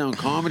closed down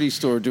comedy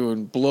store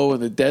doing blow in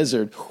the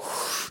desert.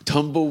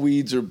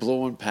 Tumbleweeds are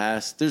blowing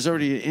past. There's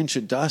already an inch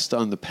of dust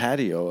on the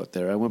patio out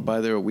there. I went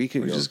by there a week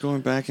ago. We're just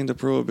going back into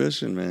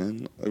prohibition,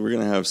 man. We're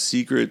going to have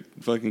secret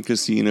fucking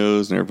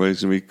casinos and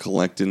everybody's going to be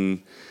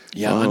collecting.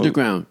 Yeah,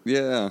 underground.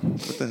 Yeah.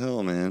 What the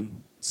hell,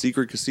 man?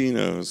 Secret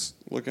casinos.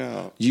 Look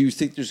out. You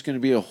think there's going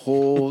to be a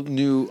whole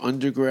new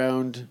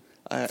underground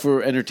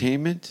for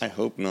entertainment? I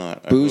hope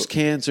not. Booze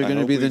cans are going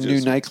to be the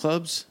new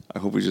nightclubs? I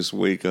hope we just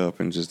wake up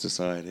and just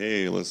decide,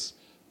 hey, let's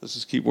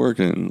just keep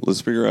working.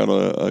 Let's figure out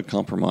a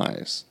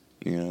compromise,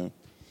 you know?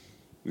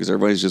 Because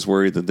everybody's just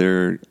worried that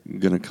they're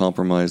going to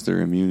compromise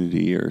their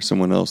immunity or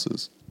someone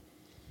else's.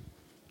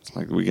 It's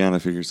like, we got to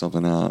figure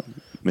something out.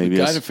 Maybe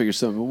got to figure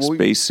something. Well,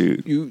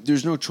 spacesuit.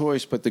 There's no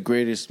choice, but the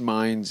greatest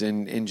minds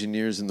and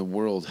engineers in the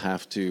world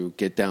have to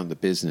get down to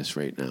business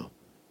right now.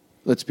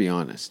 Let's be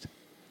honest.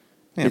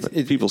 Yeah, but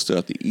people still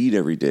have to eat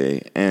every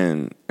day,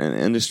 and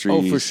industry.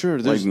 Oh, for sure.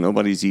 Like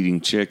nobody's eating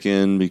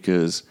chicken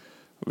because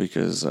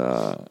nobody's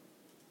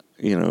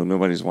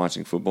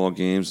watching football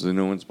games. So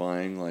no one's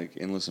buying like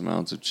endless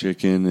amounts of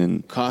chicken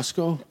and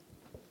Costco.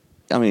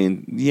 I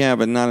mean, yeah,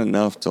 but not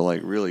enough to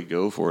like really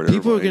go for it.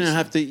 People are going to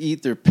have to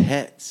eat their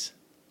pets.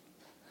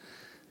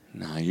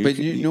 Nah,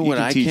 you know what?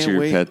 I teach can't your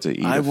wait. Pet to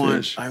eat a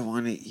fish. I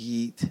want to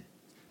eat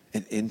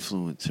an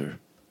influencer.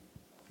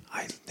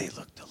 They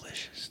look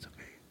delicious to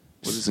me.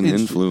 What is an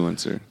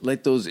influencer?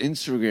 Like those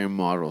Instagram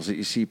models that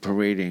you see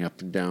parading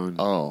up and down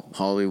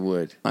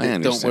Hollywood. I They don't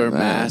understand wear that.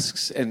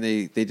 masks and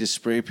they just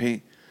spray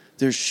paint.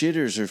 Their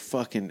shitters are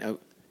fucking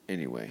out.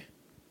 Anyway,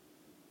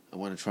 I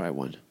want to try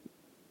one.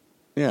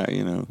 Yeah,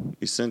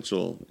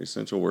 essential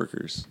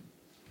workers.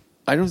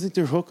 I don't think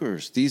they're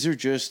hookers. These are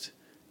just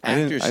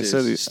I actresses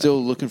said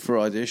still looking for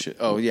audition.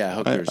 Oh, yeah,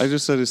 hookers. I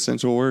just said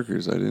essential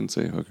workers. I didn't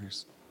say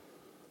hookers.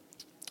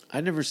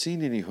 I've never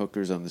seen any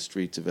hookers on the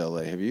streets of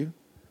L.A. Have you?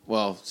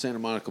 Well, Santa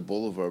Monica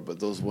Boulevard, but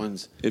those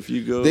ones, If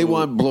you go, they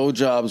want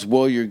blowjobs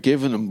while you're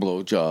giving them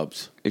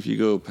blowjobs. If you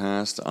go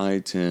past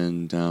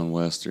I-10 down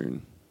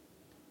Western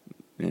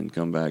and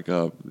come back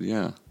up,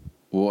 yeah.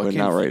 Well, But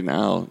not right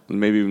now.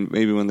 Maybe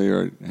when they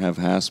have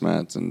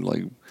hazmats and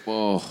like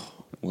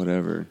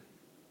whatever.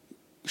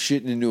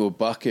 Shitting into a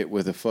bucket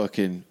with a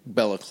fucking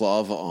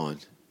balaclava on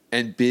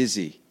and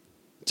busy.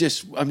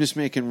 I'm just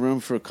making room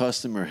for a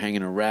customer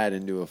hanging a rat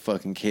into a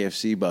fucking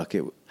KFC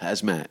bucket.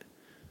 Hazmat.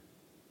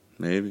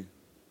 Maybe.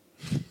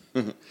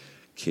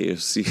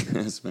 KFC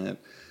hazmat.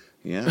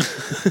 Yeah.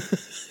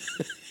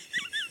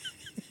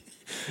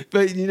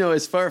 But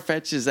as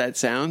far-fetched as that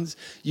sounds,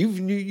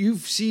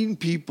 you've seen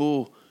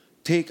people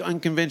take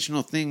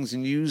unconventional things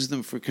and use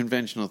them for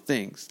conventional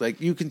things.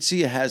 Like you can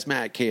see a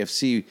hazmat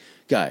KFC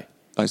guy.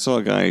 I saw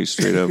a guy who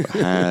straight up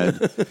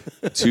had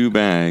 2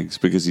 bags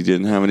because he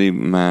didn't have any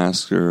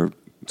masks or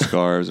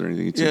scarves or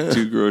anything. He took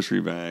 2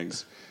 grocery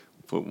bags,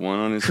 put one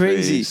on his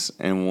face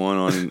and one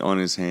on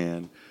his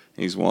hand.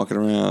 And he's walking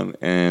around,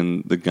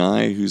 and the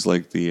guy who's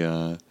like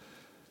the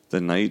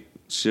night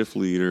shift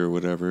leader or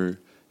whatever,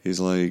 he's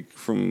like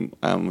from,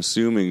 I'm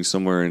assuming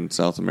somewhere in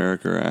South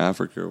America or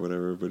Africa or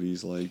whatever, but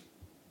he's like,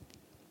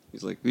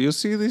 do you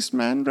see this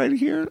man right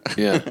here?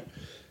 Yeah.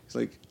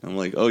 I'm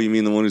like, oh, you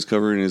mean the one who's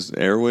covering his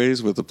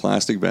airways with a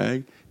plastic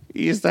bag?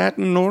 Is that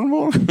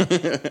normal?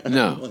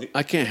 No,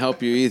 I can't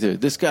help you either.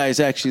 This guy is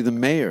actually the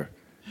mayor.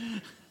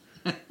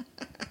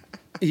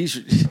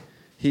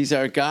 He's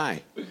our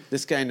guy.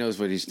 This guy knows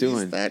what he's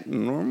doing. Is that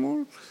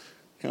normal?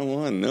 Come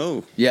on,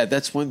 no. Yeah,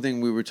 that's one thing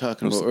we were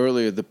talking about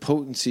earlier. The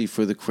potency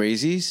for the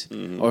crazies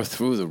are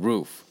through the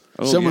roof.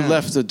 Oh, Someone yeah.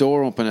 left the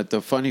door open at the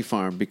Funny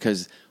Farm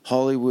because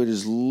Hollywood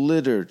is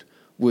littered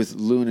with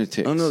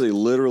lunatics. Oh, no, they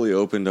literally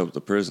opened up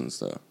the prisons,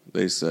 though.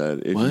 They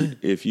said,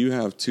 if you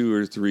have 2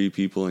 or 3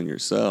 people in your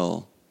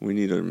cell, we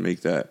need to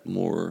make that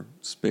more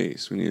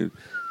space. We need to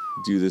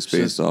do this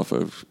based off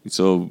of...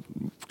 So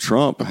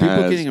Trump Are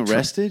people getting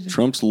arrested?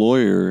 Trump's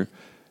lawyer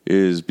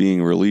is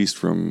being released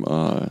from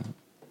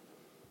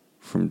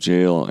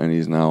jail, and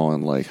he's now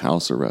on, like,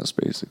 house arrest,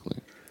 basically.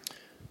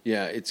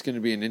 Yeah, it's going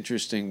to be an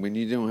interesting... When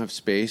you don't have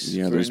space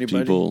for there's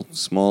anybody. people,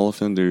 small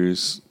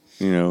offenders...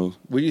 What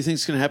do you think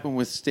is going to happen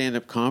with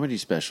stand-up comedy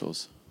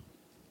specials?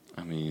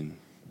 I mean,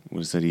 what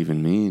does that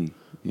even mean?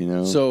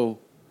 So,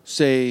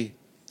 say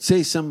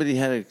somebody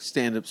had a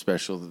stand-up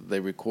special that they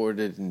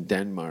recorded in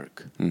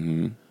Denmark,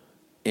 and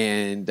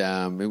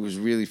it was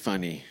really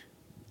funny.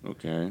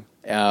 Okay.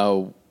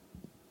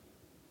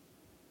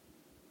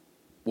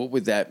 What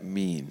would that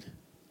mean?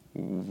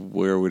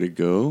 Where would it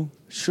go?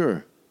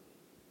 Sure.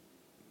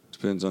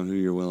 Depends on who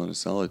you're willing to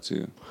sell it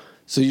to.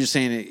 So you're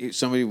saying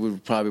somebody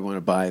would probably want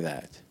to buy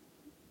that?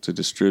 To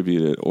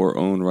distribute it or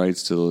own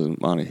rights to the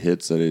amount of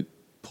hits that it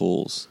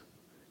pulls.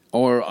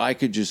 Or I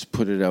could just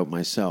put it out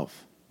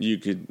myself.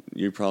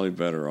 You're probably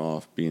better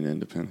off being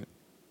independent.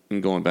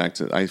 And going back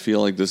to, I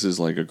feel like this is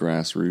like a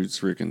grassroots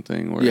freaking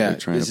thing where they're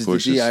trying to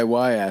push the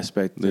DIY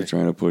aspect. They're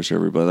trying to push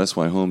everybody. That's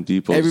why Home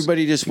Depot.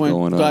 Everybody just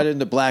got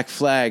into Black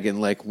Flag in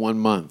like 1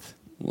 month.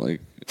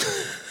 Like,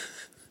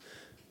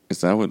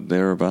 is that what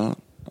they're about?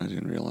 I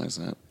didn't realize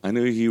that. I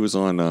knew he was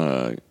on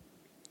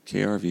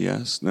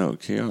KRVS. No,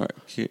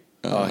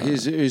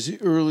 his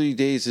early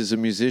days as a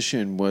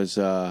musician was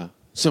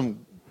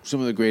some of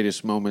the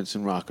greatest moments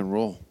in rock and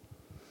roll.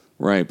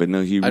 Right, but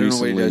no, he I don't know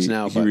what he does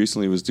now. He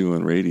recently was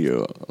doing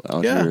radio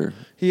out here.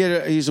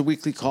 He's a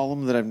weekly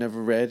column that I've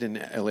never read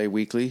in LA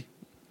Weekly.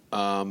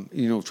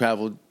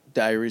 Travel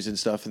diaries and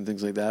stuff and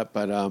things like that.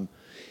 But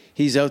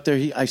he's out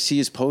there. I see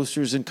his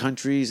posters in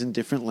countries and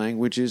different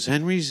languages.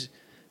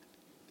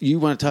 You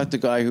want to talk to a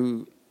guy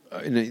who,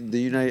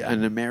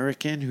 an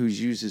American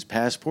who's used his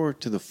passport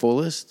to the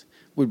fullest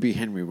would be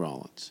Henry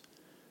Rollins.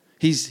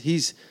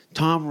 He's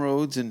Tom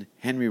Rhodes and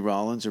Henry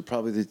Rollins are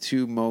probably the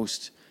 2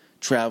 most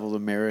traveled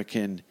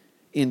American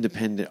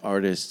independent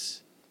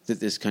artists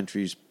that this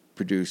country's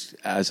produced,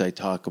 as I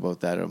talk about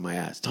that on my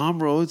ass.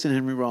 Tom Rhodes and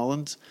Henry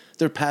Rollins,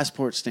 their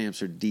passport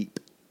stamps are deep.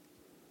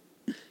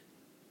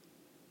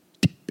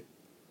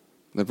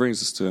 That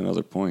brings us to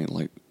another point.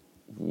 Like,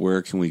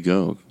 where can we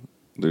go?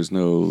 There's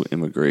no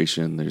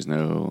immigration.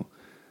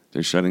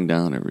 They're shutting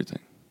down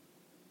everything.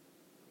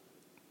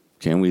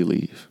 Can we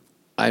leave?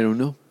 I don't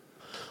know.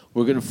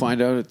 We're going to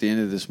find out at the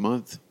end of this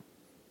month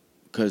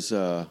because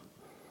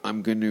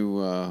I'm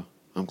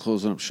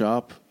closing up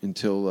shop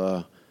until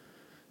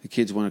the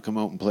kids want to come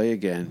out and play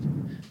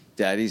again.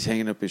 Daddy's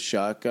hanging up his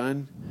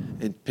shotgun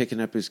and picking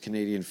up his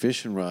Canadian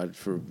fishing rod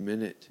for a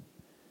minute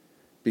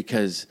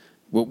because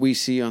what we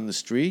see on the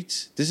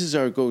streets, this is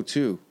our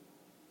go-to.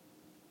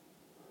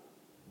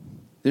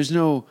 There's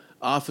no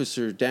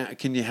officer down.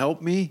 Can you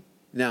help me?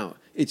 Now,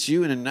 it's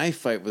you in a knife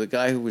fight with a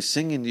guy who was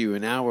singing to you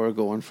an hour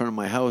ago in front of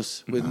my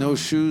house with no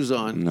shoes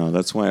on. No,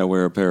 that's why I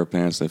wear a pair of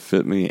pants that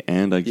fit me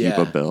and I keep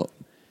a belt.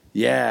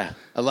 Yeah.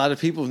 A lot of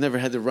people have never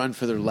had to run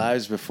for their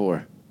lives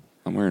before.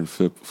 I'm wearing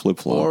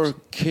flip-flops. Or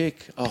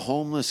kick a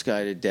homeless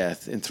guy to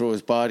death and throw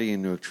his body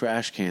into a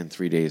trash can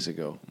 3 days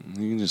ago.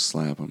 You can just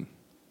slap him.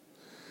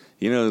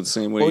 You know, the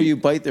same way. Or you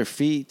bite their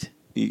feet.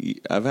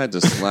 I've had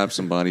to slap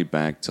somebody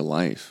back to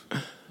life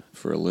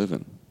for a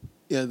living.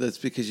 Yeah, that's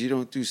because you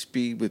don't do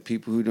speed with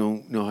people who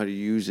don't know how to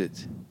use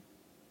it.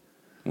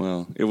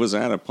 Well, it was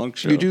at a punk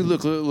show. You do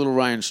look a little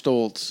Ryan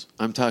Stoltz.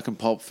 I'm talking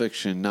Pulp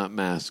Fiction, not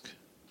Mask.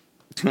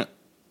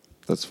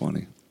 That's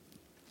funny.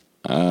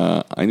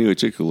 I knew a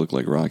chick who looked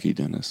like Rocky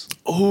Dennis.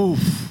 Oh.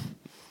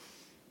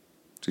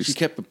 She She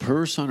kept a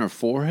purse on her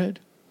forehead?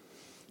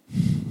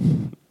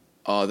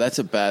 Oh, that's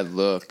a bad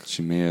look.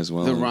 She may as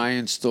well. The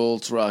Ryan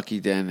Stoltz, Rocky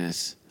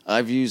Dennis.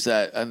 I've used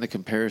that in the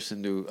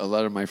comparison to a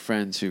lot of my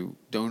friends who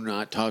do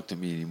not talk to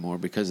me anymore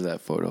because of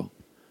that photo.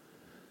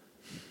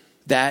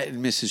 That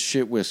and Mrs.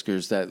 Shit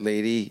Whiskers, that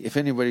lady. If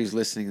anybody's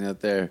listening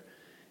out there,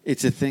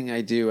 it's a thing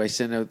I do. I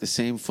send out the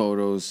same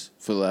photos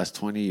for the last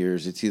 20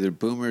 years. It's either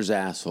Boomer's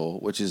asshole,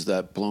 which is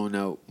that blown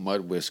out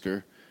mud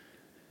whisker,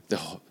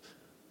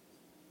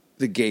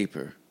 the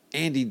gaper.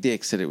 Andy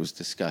Dick said it was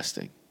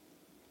disgusting.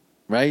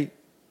 Right?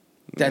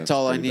 That's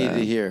all I needed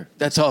to hear.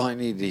 That's all I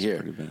needed to hear.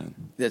 Pretty bad.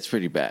 That's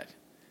pretty bad.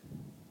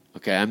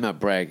 Okay, I'm not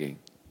bragging.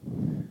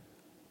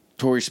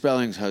 Tori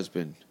Spelling's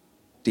husband,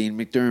 Dean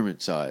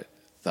McDermott, saw it.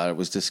 Thought it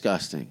was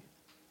disgusting.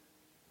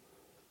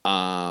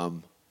 I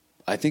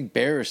think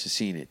Barris has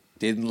seen it.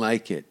 Didn't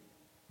like it.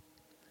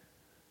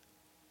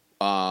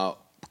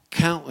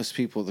 Countless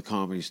people at the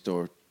Comedy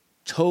Store.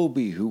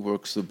 Toby, who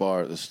works the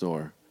bar at the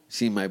store,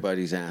 seen my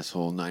buddy's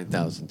asshole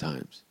 9,000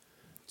 times.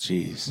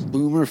 Jeez.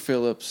 Boomer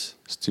Phillips.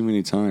 It's too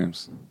many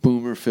times.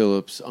 Boomer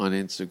Phillips on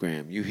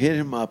Instagram. You hit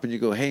him up and you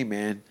go, hey,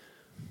 man,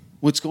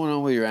 what's going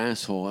on with your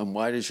asshole? And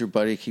why does your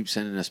buddy keep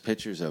sending us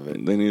pictures of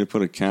it? They need to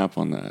put a cap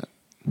on that.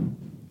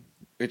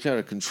 It's out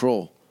of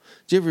control.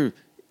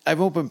 I've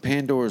opened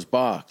Pandora's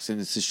box, and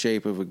it's the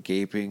shape of a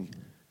gaping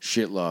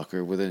shit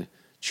locker with a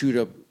chewed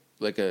up,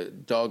 like a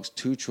dog's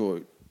tooth.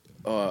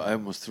 I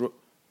almost threw.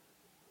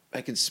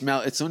 I can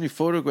smell. It's only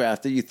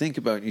photograph that you think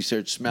about and you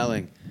start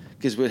smelling,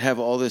 because we'd have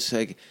all this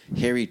like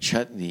hairy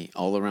chutney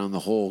all around the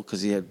hole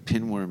because he had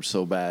pinworms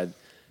so bad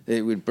that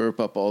it would burp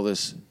up all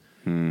this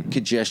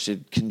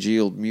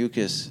congealed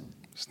mucus.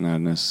 It's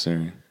not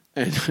necessary.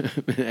 And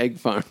an egg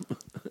farm.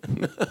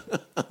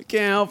 I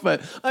can't help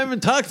it. I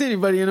haven't talked to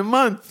anybody in a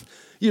month.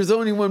 You're the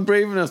only one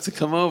brave enough to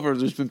come over.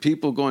 There's been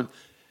people going,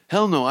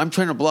 hell no, I'm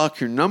trying to block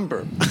your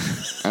number.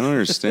 I don't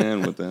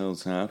understand what the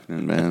hell's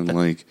happening, man.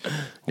 Like,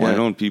 why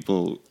don't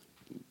people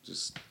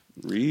just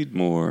read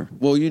more?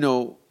 Well,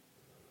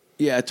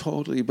 yeah,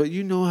 totally. But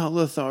you know how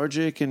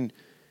lethargic and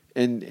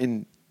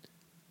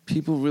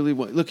people really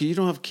want. Look, you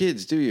don't have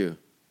kids, do you?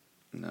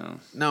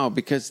 No,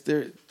 because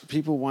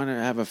people want to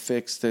have a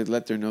fix to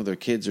let them know their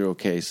kids are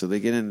okay, so they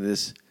get into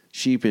this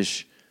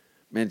sheepish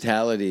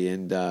mentality.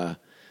 And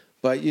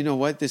but you know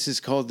what? This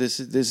is called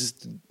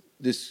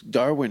this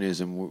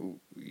Darwinism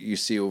you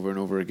see over and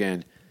over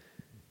again.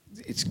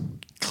 It's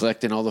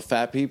collecting all the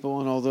fat people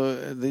and all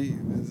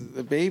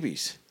the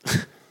babies.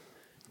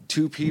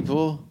 2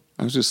 people.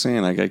 I was just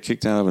saying, I got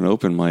kicked out of an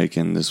open mic,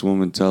 and this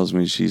woman tells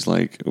me, she's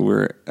like,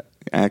 we're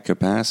at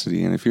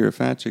capacity, and if you're a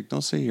fat chick,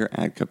 don't say you're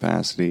at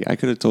capacity. I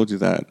could have told you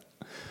that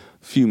a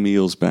few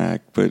meals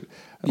back, but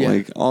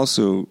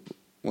also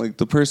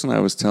the person I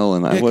was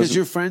telling, I wasn't, because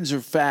your friends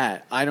are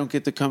fat. I don't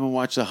get to come and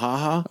watch the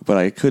haha. But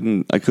I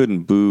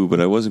couldn't boo, but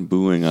I wasn't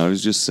booing. I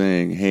was just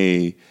saying,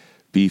 hey,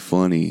 be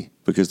funny,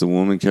 because the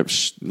woman kept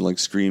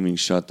screaming,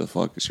 shut the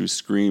fuck. She was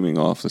screaming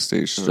off the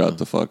stage, shut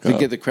the fuck up. To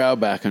get the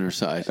crowd back on her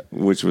side.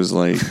 Which was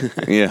like,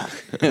 yeah,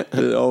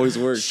 it always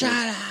works.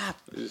 Shut up.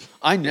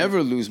 I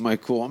never lose my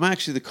cool. I'm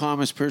actually the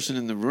calmest person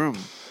in the room.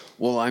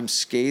 Well, I'm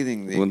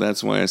scathing. Well,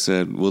 that's why I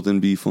said, well, then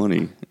be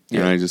funny.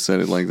 Yeah. And I just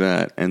said it like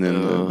that. And then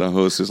the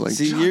host is like,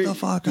 shut the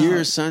fuck up. You're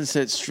a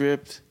Sunset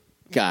Strip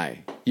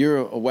guy. You're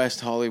a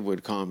West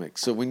Hollywood comic.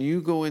 So when you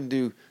go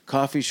into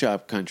coffee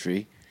shop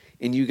country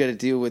and you got to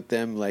deal with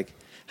them like,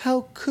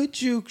 how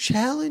could you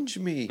challenge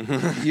me?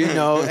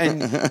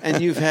 And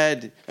you've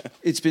had,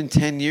 it's been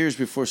 10 years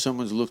before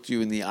someone's looked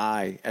you in the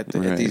eye at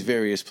these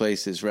various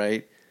places,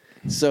 right?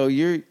 So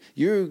you're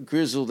a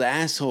grizzled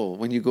asshole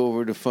when you go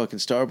over to fucking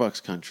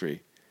Starbucks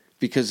country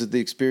because of the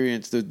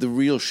experience, the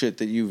real shit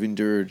that you've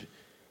endured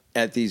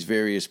at these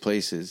various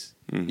places.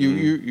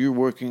 Mm-hmm. You're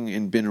working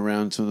and been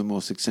around some of the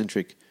most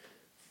eccentric,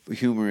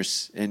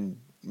 humorous and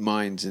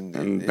minds and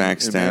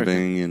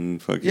backstabbing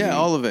and fucking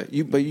all of it.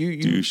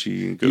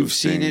 douchey and ghosting. You've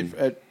seen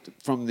it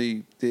from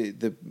the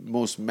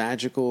most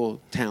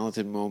magical,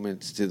 talented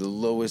moments to the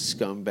lowest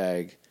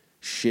scumbag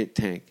shit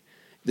tank.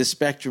 The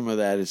spectrum of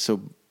that is so.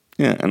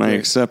 Yeah, and I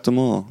accept them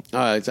all.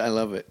 I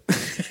love it.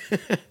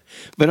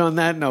 But on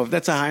that note,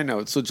 that's a high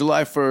note. So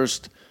July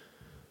 1st,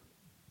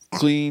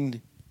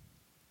 clean,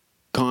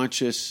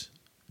 conscious,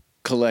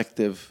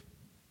 collective,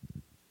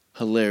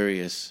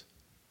 hilarious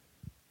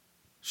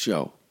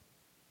show.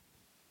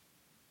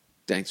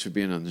 Thanks for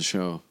being on the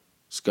show,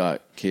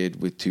 Scott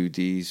Kidd with 2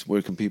 Ds.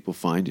 Where can people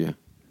find you?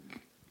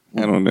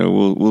 I don't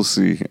know. We'll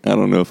see. I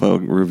don't know if I'll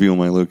reveal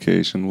my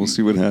location. We'll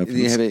see what happens.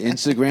 Do you have an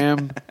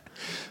Instagram?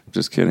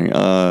 Just kidding.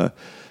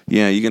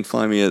 Yeah, you can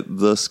find me at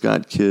The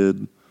Scott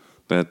Kidd.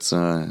 That's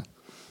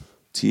TheScottKidd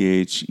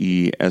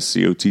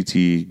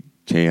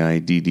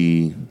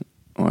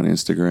on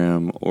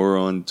Instagram, or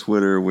on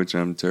Twitter, which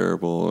I'm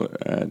terrible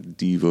at,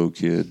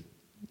 DevoKid.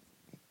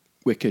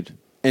 Wicked.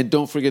 And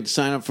don't forget to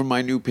sign up for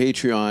my new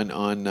Patreon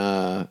on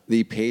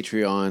the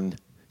Patreon,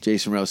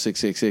 Jason Rouse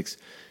 666.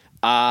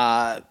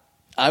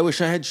 I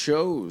wish I had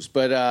shows,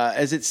 but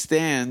as it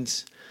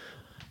stands,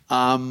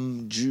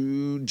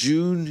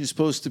 June is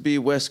supposed to be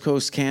West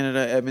Coast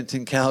Canada,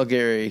 Edmonton,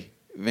 Calgary,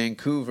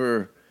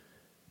 Vancouver,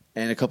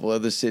 and a couple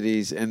other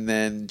cities. And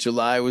then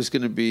July was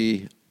going to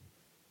be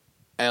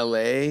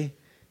LA.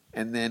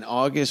 And then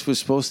August was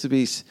supposed to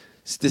be,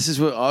 this is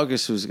what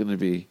August was going to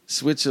be: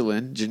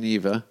 Switzerland,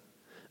 Geneva,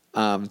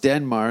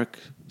 Denmark,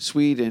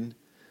 Sweden,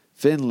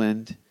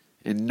 Finland,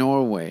 and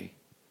Norway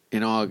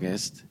in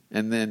August.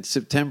 And then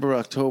September,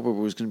 October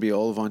was going to be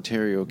all of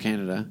Ontario,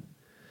 Canada.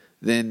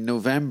 Then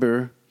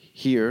November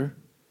here.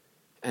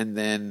 And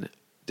then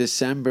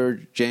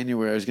December,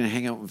 January, I was going to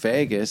hang out in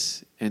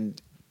Vegas.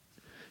 And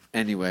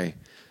anyway,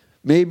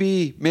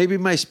 maybe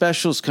my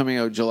special's coming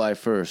out July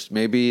 1st.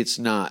 Maybe it's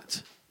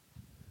not.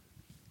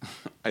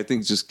 I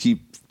think just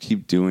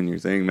keep doing your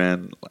thing,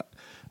 man.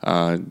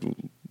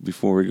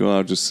 Before we go,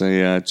 I'll just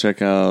say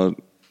check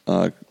out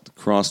the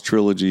Cross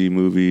Trilogy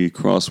movie,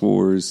 Cross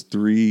Wars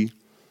 3.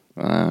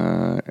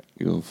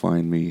 You'll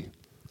find me.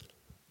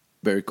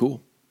 Very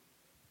cool.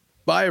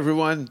 Bye,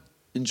 everyone.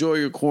 Enjoy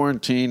your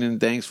quarantine, and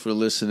thanks for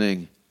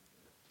listening.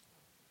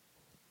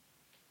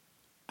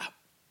 I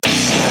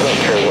don't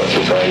care what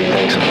society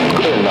thinks.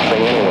 They're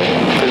nothing anyway.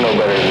 They're no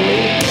better than me.